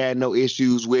 he had no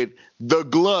issues with the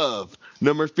glove.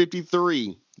 Number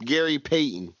 53, Gary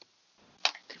Payton.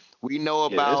 We know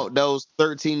about those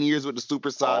 13 years with the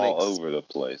Supersonics. All over the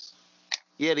place.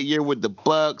 He had a year with the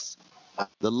Bucks,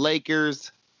 the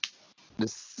Lakers, the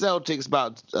Celtics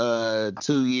about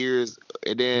 2 years,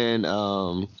 and then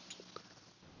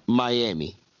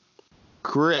Miami.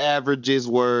 Career averages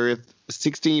worth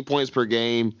 16 points per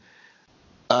game,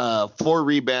 4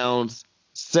 rebounds,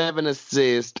 7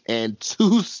 assists, and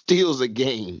 2 steals a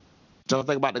game. What y'all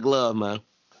think about the glove, man?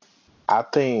 I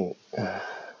think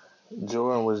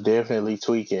Jordan was definitely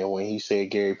tweaking when he said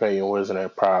Gary Payton wasn't a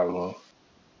problem.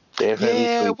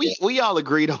 Definitely tweaking. we all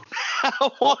agreed on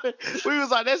that one. We was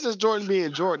like, that's just Jordan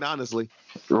being Jordan, honestly.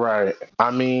 Right.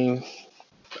 I mean,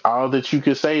 all that you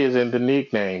could say is in the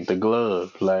nickname, the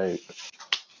glove. Like,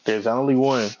 there's only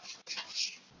one.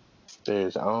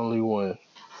 There's only one.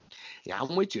 Yeah,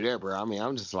 I'm with you there, bro. I mean,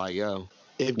 I'm just like, yo,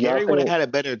 if Gary would have had a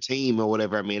better team or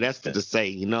whatever, I mean, that's to say,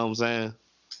 you know what I'm saying?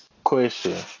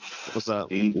 Question. What's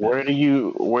up? Where do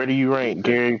you rank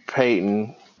Gary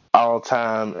Payton all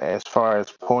time as far as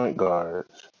point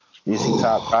guards? Is he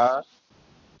top 5?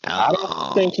 I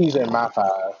don't think he's in my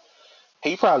 5.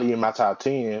 He probably in my top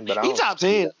 10, but I don't. He top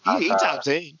 10. He top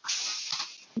 10. He's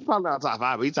probably not top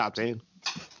 5, but he top 10.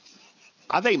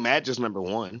 I think Magic's number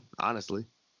 1, honestly.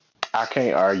 I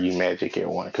can't argue Magic at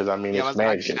 1 because I mean it's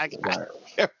Magic.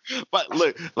 But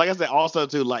look, like I said, also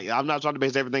too, like I'm not trying to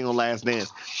base everything on Last Dance.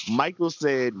 Michael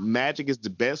said Magic is the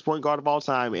best point guard of all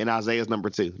time, and Isaiah's number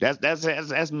 2.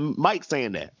 That's Mike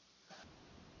saying that.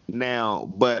 Now,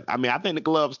 but I mean, I think the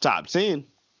glove's top 10.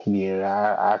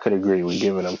 Yeah, I could agree with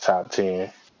giving him top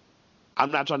 10.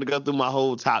 I'm not trying to go through my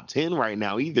whole top 10 right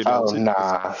now either, though. Oh, Too.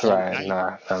 nah, right,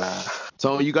 nah.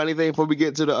 So you got anything before we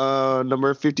get to the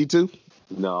number 52?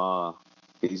 Nah,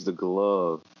 he's the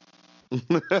glove.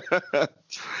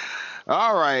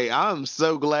 All right, I'm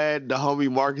so glad the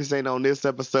homie Marcus ain't on this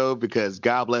episode because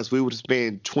God bless, we would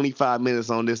spend 25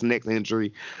 minutes on this next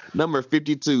entry. Number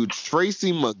 52,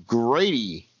 Tracy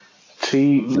McGrady.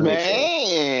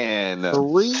 Man,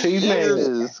 3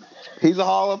 years. He's a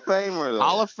Hall of Famer. Though.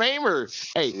 Hall of Famer.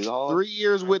 Hey, 3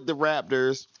 years with the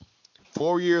Raptors,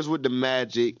 4 years with the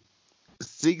Magic,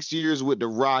 6 years with the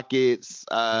Rockets,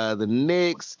 the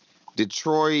Knicks,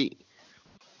 Detroit,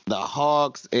 the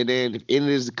Hawks, and then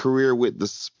ended his career with the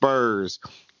Spurs.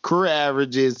 Career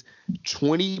averages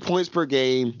 20 points per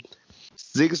game,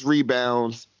 6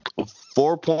 rebounds,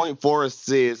 4.4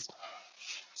 assists,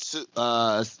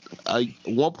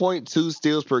 1.2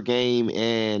 steals per game,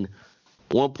 and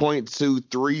 1.2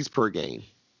 threes per game.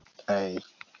 Hey,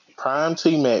 Prime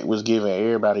T-Mac was giving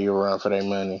everybody a run for their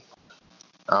money.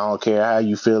 I don't care how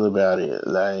you feel about it.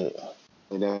 Like,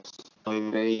 and that's the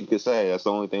only thing you can say. That's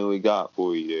the only thing we got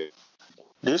for you there.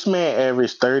 This man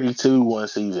averaged 32 one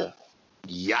season.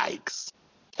 Yikes.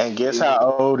 And guess how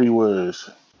old he was?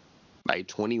 Like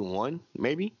 21,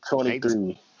 maybe?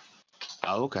 23.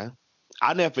 Oh, okay.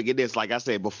 I'll never forget this. Like I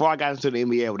said, before I got into the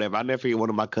NBA or whatever, I'll never forget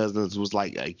one of my cousins was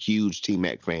like a huge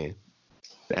T-Mac fan.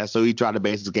 That's who he tried to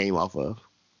base his game off of.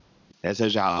 That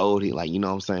tells you how old he, like, you know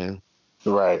what I'm saying?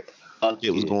 Right. It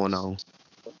was going on.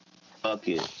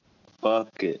 Buckets.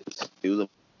 He was a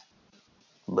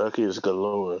buckets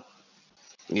galore.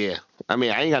 Yeah. I mean,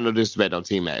 I ain't got no disrespect on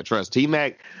T-Mac. Trust,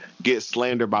 T-Mac gets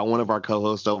slandered by one of our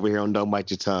co-hosts over here on Don't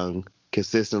Bite Your Tongue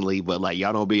consistently, but like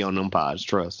y'all don't be on them pods.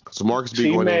 Trust. So Marcus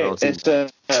be going in on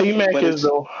T-Mac.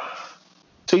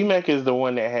 T-Mac is the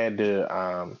one that had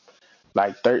the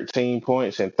like 13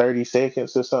 points in 30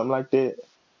 seconds or something like that.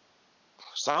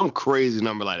 Some crazy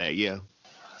number like that, yeah.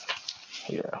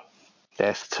 Yeah.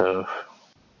 That's tough.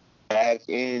 Back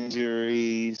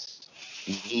injuries,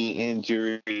 knee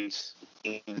injuries,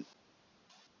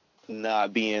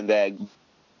 not being that.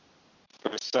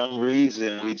 For some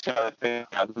reason, we try to figure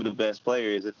out who the best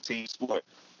player is in team sport,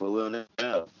 but we'll never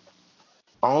know.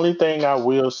 Only thing I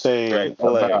will say about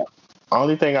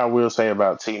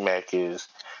T-Mac is,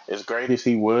 as great as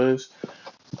he was,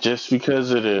 just because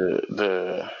of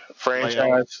the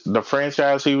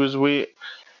franchise he was with,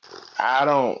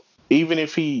 even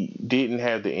if he didn't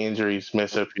have the injuries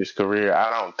mess up his career,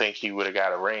 I don't think he would have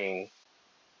got a ring,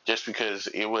 just because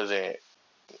he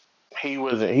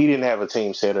didn't have a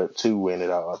team set up to win it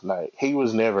all. Like, he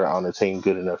was never on a team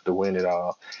good enough to win it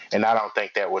all, and I don't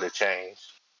think that would have changed.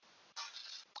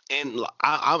 And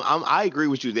I agree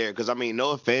with you there because I mean,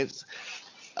 no offense,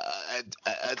 a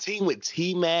team with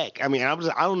T-Mac. I mean, I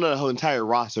don't know the whole entire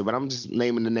roster, but I'm just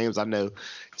naming the names I know.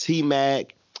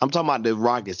 T-Mac. I'm talking about the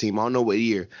Rockets team. I don't know what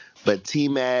year, but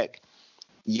T-Mac,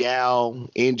 Yao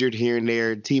injured here and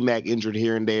there. T-Mac injured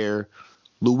here and there.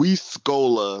 Luis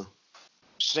Scola,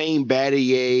 Shane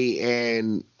Battier,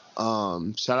 and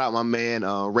shout out my man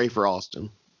Rafer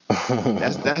Alston.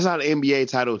 That's not an NBA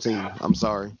title team. I'm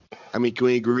sorry. I mean, can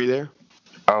we agree there?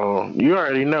 Oh, you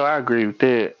already know I agree with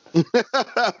that.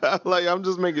 Like, I'm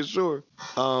just making sure.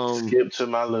 Skip to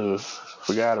my list.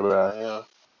 Forgot about it. Yeah.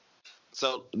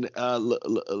 So,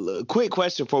 quick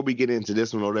question before we get into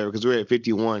this one or whatever, because we're at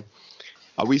 51.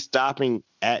 Are we stopping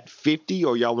at 50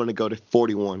 or y'all want to go to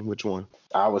 41? Which one?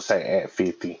 I would say at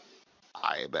 50.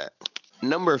 I bet.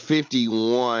 Number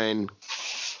 51,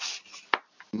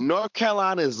 North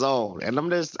Carolina's own. And I'm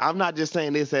not just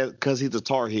saying this because he's a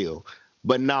Tar Heel.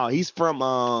 But no, he's from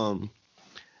I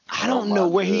don't know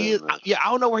where he is. Yeah, I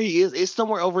don't know where he is. It's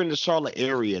somewhere over in the Charlotte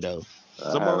area though.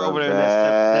 Somewhere over there in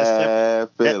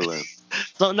that feeling.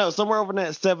 Somewhere over in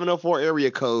that 704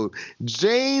 area code.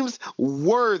 James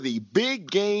Worthy. Big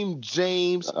game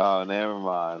James. Oh, never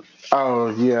mind.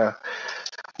 Oh, yeah.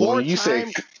 Who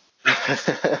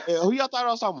y'all thought I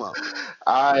was talking about?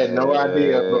 I had no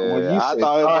idea, but when you said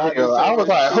Tar Heel, I was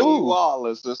like, who?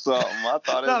 Wallace or something. I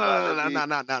thought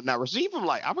no. Rasheed from,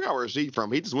 like, I forgot where Rasheed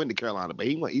from. He just went to Carolina, but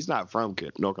he's not from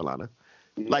North Carolina.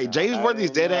 Like, James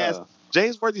Worthy's dead ass.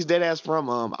 James Worthy's dead ass from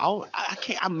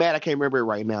I'm mad I can't remember it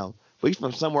right now. But he's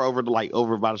from somewhere over by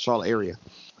the Charlotte area.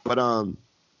 But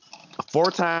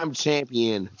 4-time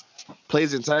champion,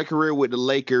 plays his entire career with the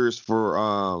Lakers for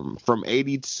from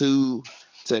 82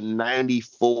 to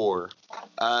 94.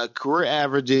 Career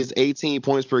averages 18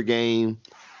 points per game,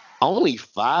 only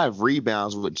 5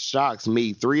 rebounds, which shocks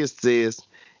me. 3 assists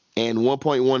and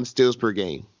 1.1 steals per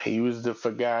game. He was the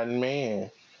forgotten man.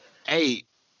 Hey,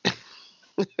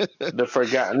 The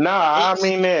forgotten. No, I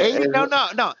mean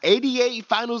that. 88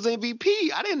 Finals MVP.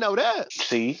 I didn't know that.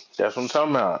 See, that's what I'm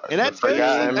talking about. And The that's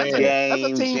forgotten that's man.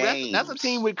 a team. James. That's a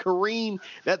team with Kareem.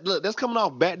 That's coming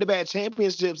off back-to-back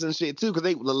championships and shit too. Because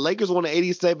the Lakers won in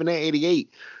 87 and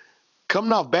 88.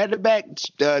 Coming off back-to-back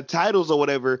titles or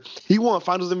whatever, he won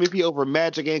Finals MVP over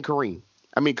Magic and Kareem.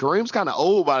 I mean, Kareem's kind of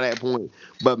old by that point,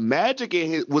 but Magic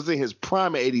was in his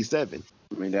prime at 87.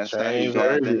 I mean, that's how he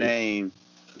got the name.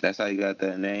 That's how you got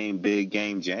that name, Big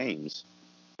Game James.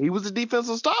 He was a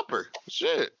defensive stopper.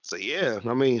 Shit. So, yeah.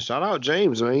 I mean, shout out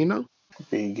James, man, you know?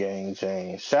 Big Game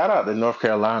James. Shout out to North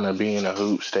Carolina being a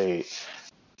hoop state.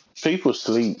 People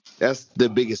sleep. That's the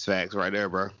biggest facts right there,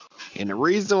 bro. And the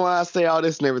reason why I say all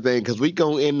this and everything, because we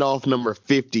going to end off number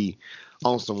 50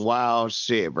 on some wild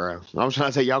shit, bro. I'm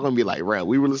trying to tell y'all going to be like, bro,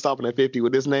 we really stopping at 50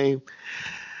 with this name?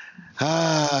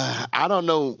 I don't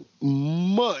know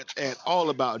much at all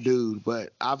about dude,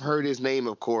 but I've heard his name,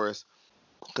 of course,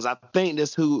 because I think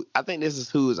this is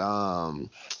who's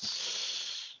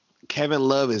Kevin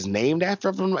Love is named after,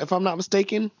 if I'm not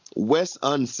mistaken. Wes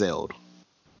Unseld,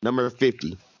 number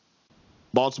 50,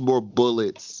 Baltimore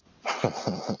Bullets.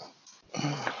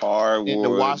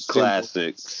 Hardwood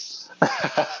Classics.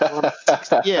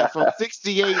 From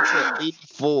 68 to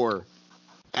 84.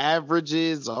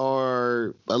 Averages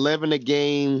are 11 a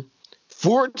game,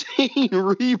 14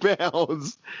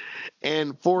 rebounds,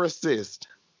 and 4 assists.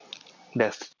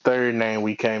 That's the third name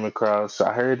we came across.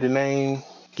 I heard the name.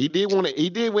 He did win the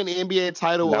NBA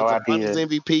title as a Finals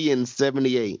MVP in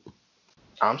 78.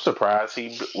 I'm surprised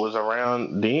he was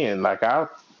around then. I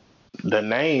thought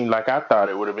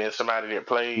it would have been somebody that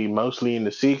played mostly in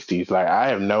the 60s. I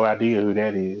have no idea who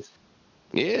that is.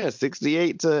 Yeah,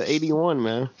 68 to 81,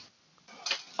 man.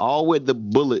 All with the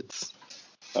Bullets.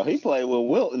 Oh, he played with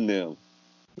Wilton them.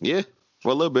 Yeah,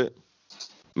 for a little bit.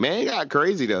 Man, it got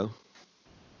crazy, though.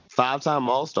 5-time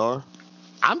All-Star.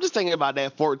 I'm just thinking about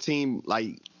that 14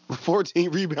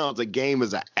 rebounds a game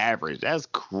as an average. That's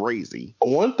crazy.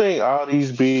 One thing all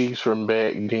these bigs from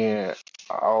back then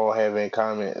all have in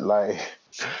common,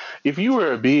 if you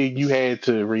were a big, you had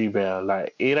to rebound.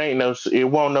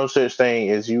 It won't no such thing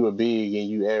as you a big and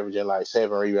you averaging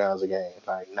 7 rebounds a game.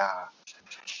 Nah,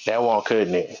 that won't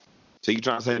cutting it. So you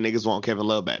trying to say niggas want Kevin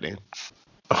Love back then?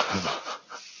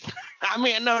 I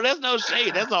mean, no, that's no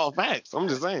shade. That's all facts. I'm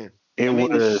just saying. It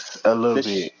was a little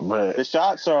bit, but the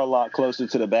shots are a lot closer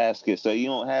to the basket, so you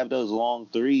don't have those long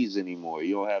threes anymore.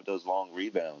 You don't have those long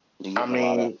rebounds. I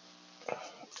mean,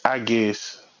 I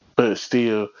guess, but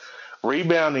still,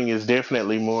 rebounding is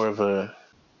definitely more of a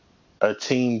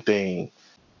team thing.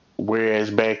 Whereas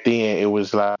back then, it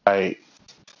was you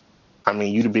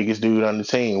the biggest dude on the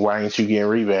team. Why ain't you getting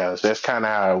rebounds? That's kind of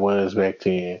how it was back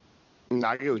then.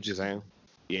 I get what you're saying.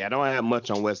 Yeah, I don't have much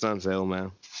on Wes Unseld,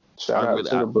 man. Shout out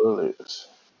to the Bullets.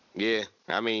 Yeah,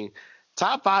 I mean,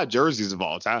 top 5 jerseys of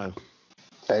all time.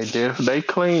 They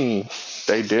clean.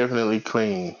 They definitely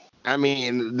clean. I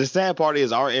mean, the sad part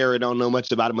is our era don't know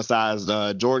much about him besides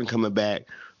Jordan coming back,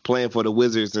 playing for the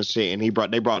Wizards and shit, and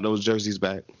they brought those jerseys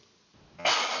back.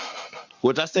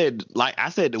 Which I said,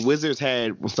 the Wizards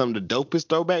had some of the dopest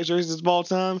throwback jerseys of all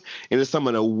time, and it's some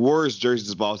of the worst jerseys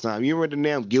of all time. You remember the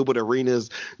damn Gilbert Arenas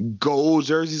gold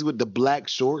jerseys with the black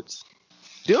shorts?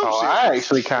 I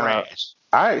actually kind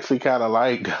of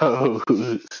like those.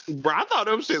 Bro, I thought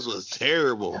them shits was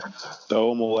terrible. Throw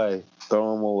them away.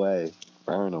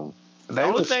 Burn them.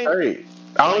 They were straight.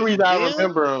 The only reason I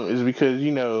remember them is because,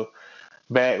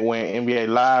 back when NBA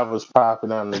Live was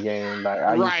popping on the game,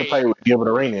 I used to play with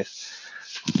Gilbert Arenas.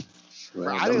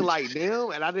 Bro, I didn't like them,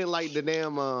 and I didn't like the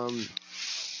damn.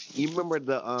 You remember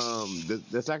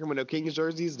the Sacramento Kings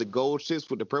jerseys, the gold shits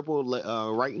with the purple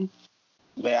writing?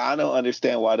 Man, I don't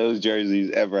understand why those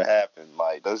jerseys ever happened.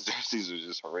 Those jerseys are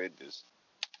just horrendous.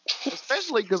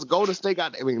 Especially because Golden State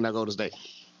not Golden State.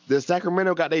 The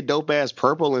Sacramento got their dope ass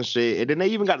purple and shit, and then they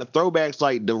even got the throwbacks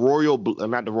like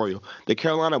the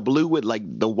Carolina blue with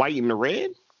the white and the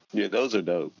red. Yeah, those are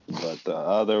dope. But the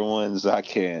other ones, I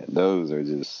can't. Those are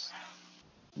just,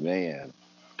 man.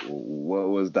 What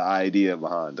was the idea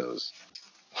behind those?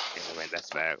 Yeah, man, that's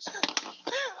facts.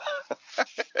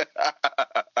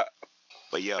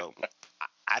 But yo,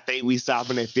 I think we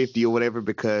stopping at 50 or whatever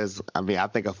because I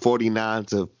think a 49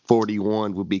 to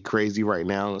 41 would be crazy right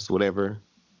now. It's whatever.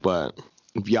 But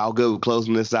if y'all good with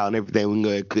closing this out and everything, we can go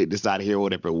ahead and click this out of here,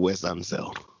 whatever. Wes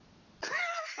Unseld.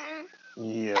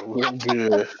 Yeah, we're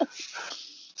good.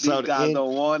 So these guys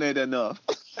don't want it enough.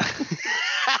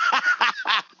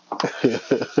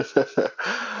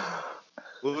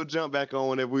 We'll jump back on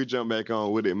whenever we jump back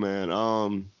on with it,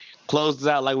 man. Close this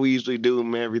out like we usually do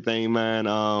and everything, man.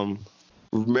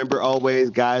 Remember always,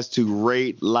 guys, to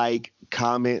rate, like,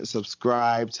 comment,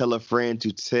 subscribe, tell a friend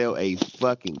to tell a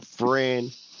fucking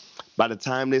friend. By the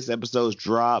time this episode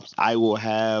drops, I will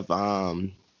have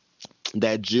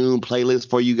that June playlist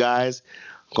for you guys.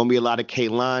 Gonna be a lot of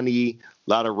Kaylani, a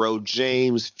lot of Ro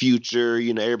James, Future,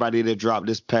 everybody that dropped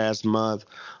this past month.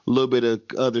 A little bit of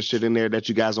other shit in there that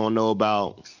you guys don't know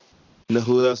about.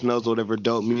 Who else knows whatever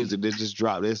dope music that just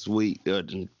dropped this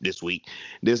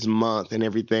month and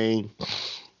everything.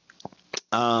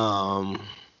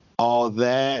 All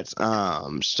that.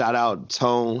 Shout out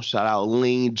Tone, shout out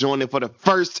Lean, joining for the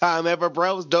first time ever,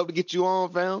 bro. It's dope to get you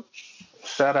on, fam.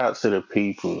 Shout out to the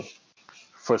people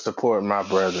for supporting my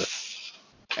brother.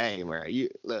 Hey, man,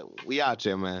 look, we out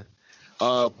here, man.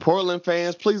 Portland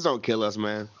fans, please don't kill us,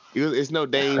 man. It's no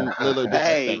Dame Lillard.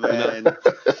 Hey, man.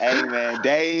 Hey, man.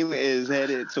 Dame is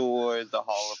headed towards the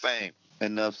Hall of Fame.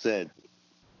 Enough said.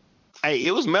 Hey,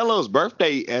 it was Melo's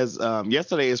birthday as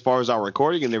yesterday as far as our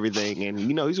recording and everything, and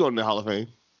he's going to the Hall of Fame.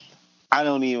 I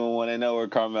don't even want to know where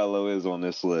Carmelo is on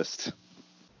this list.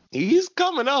 He's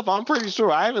coming up. I'm pretty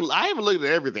sure. I haven't looked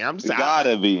at everything. I'm just he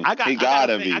gotta be. I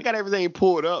got everything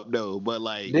pulled up though, but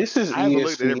like this is I haven't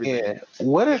looked at everything.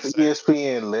 What if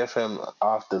ESPN left him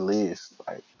off the list?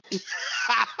 Like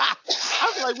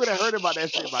I feel like we'd have heard about that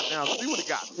shit by now. We would have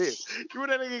got pissed. You know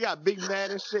that nigga got big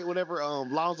mad and shit whenever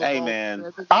Lonzo. Hey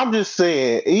man, I'm just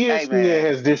saying ESPN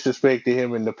has disrespected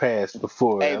him in the past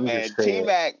before. Hey man,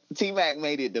 T-Mac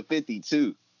made it to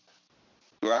 52,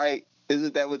 right?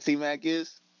 Isn't that what T-Mac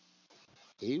is?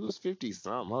 He was 50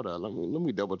 something. Hold on, let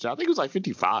me double check. I think he was like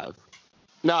 55.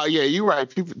 No, yeah, you're right.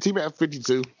 T-Mac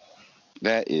 52.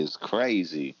 That is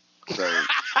crazy. So,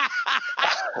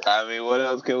 I mean, what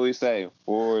else can we say?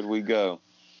 Forward we go.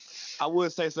 I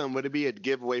would say something, but it'd be a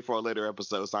giveaway for a later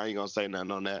episode, so I ain't gonna say nothing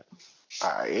on that.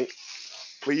 All right.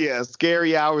 But yeah,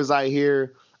 scary hours out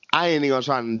here. I ain't even gonna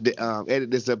try and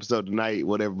edit this episode tonight,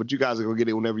 whatever. But you guys are gonna get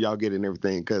it whenever y'all get it and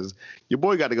everything, because your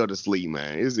boy got to go to sleep,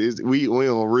 man. We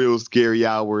on real scary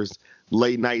hours,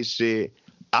 late night shit.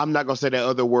 I'm not gonna say that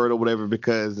other word or whatever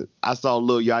because I saw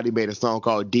Lil Yachty made a song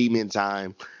called Demon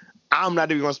Time. I'm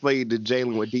not even gonna explain to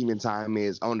Jalen what Demon Time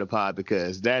is on the pod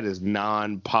because that is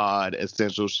non-pod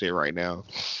essential shit right now.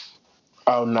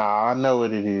 Oh nah, I know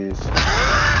what it is.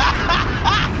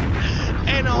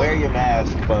 Wear your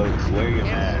mask, folks. Wear your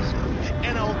mask.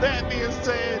 And on that being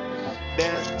said,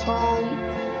 that's Tone,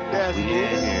 that's Lean,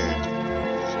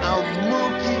 I'm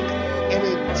Mookie, and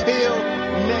until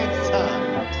next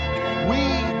time, we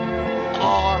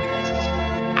are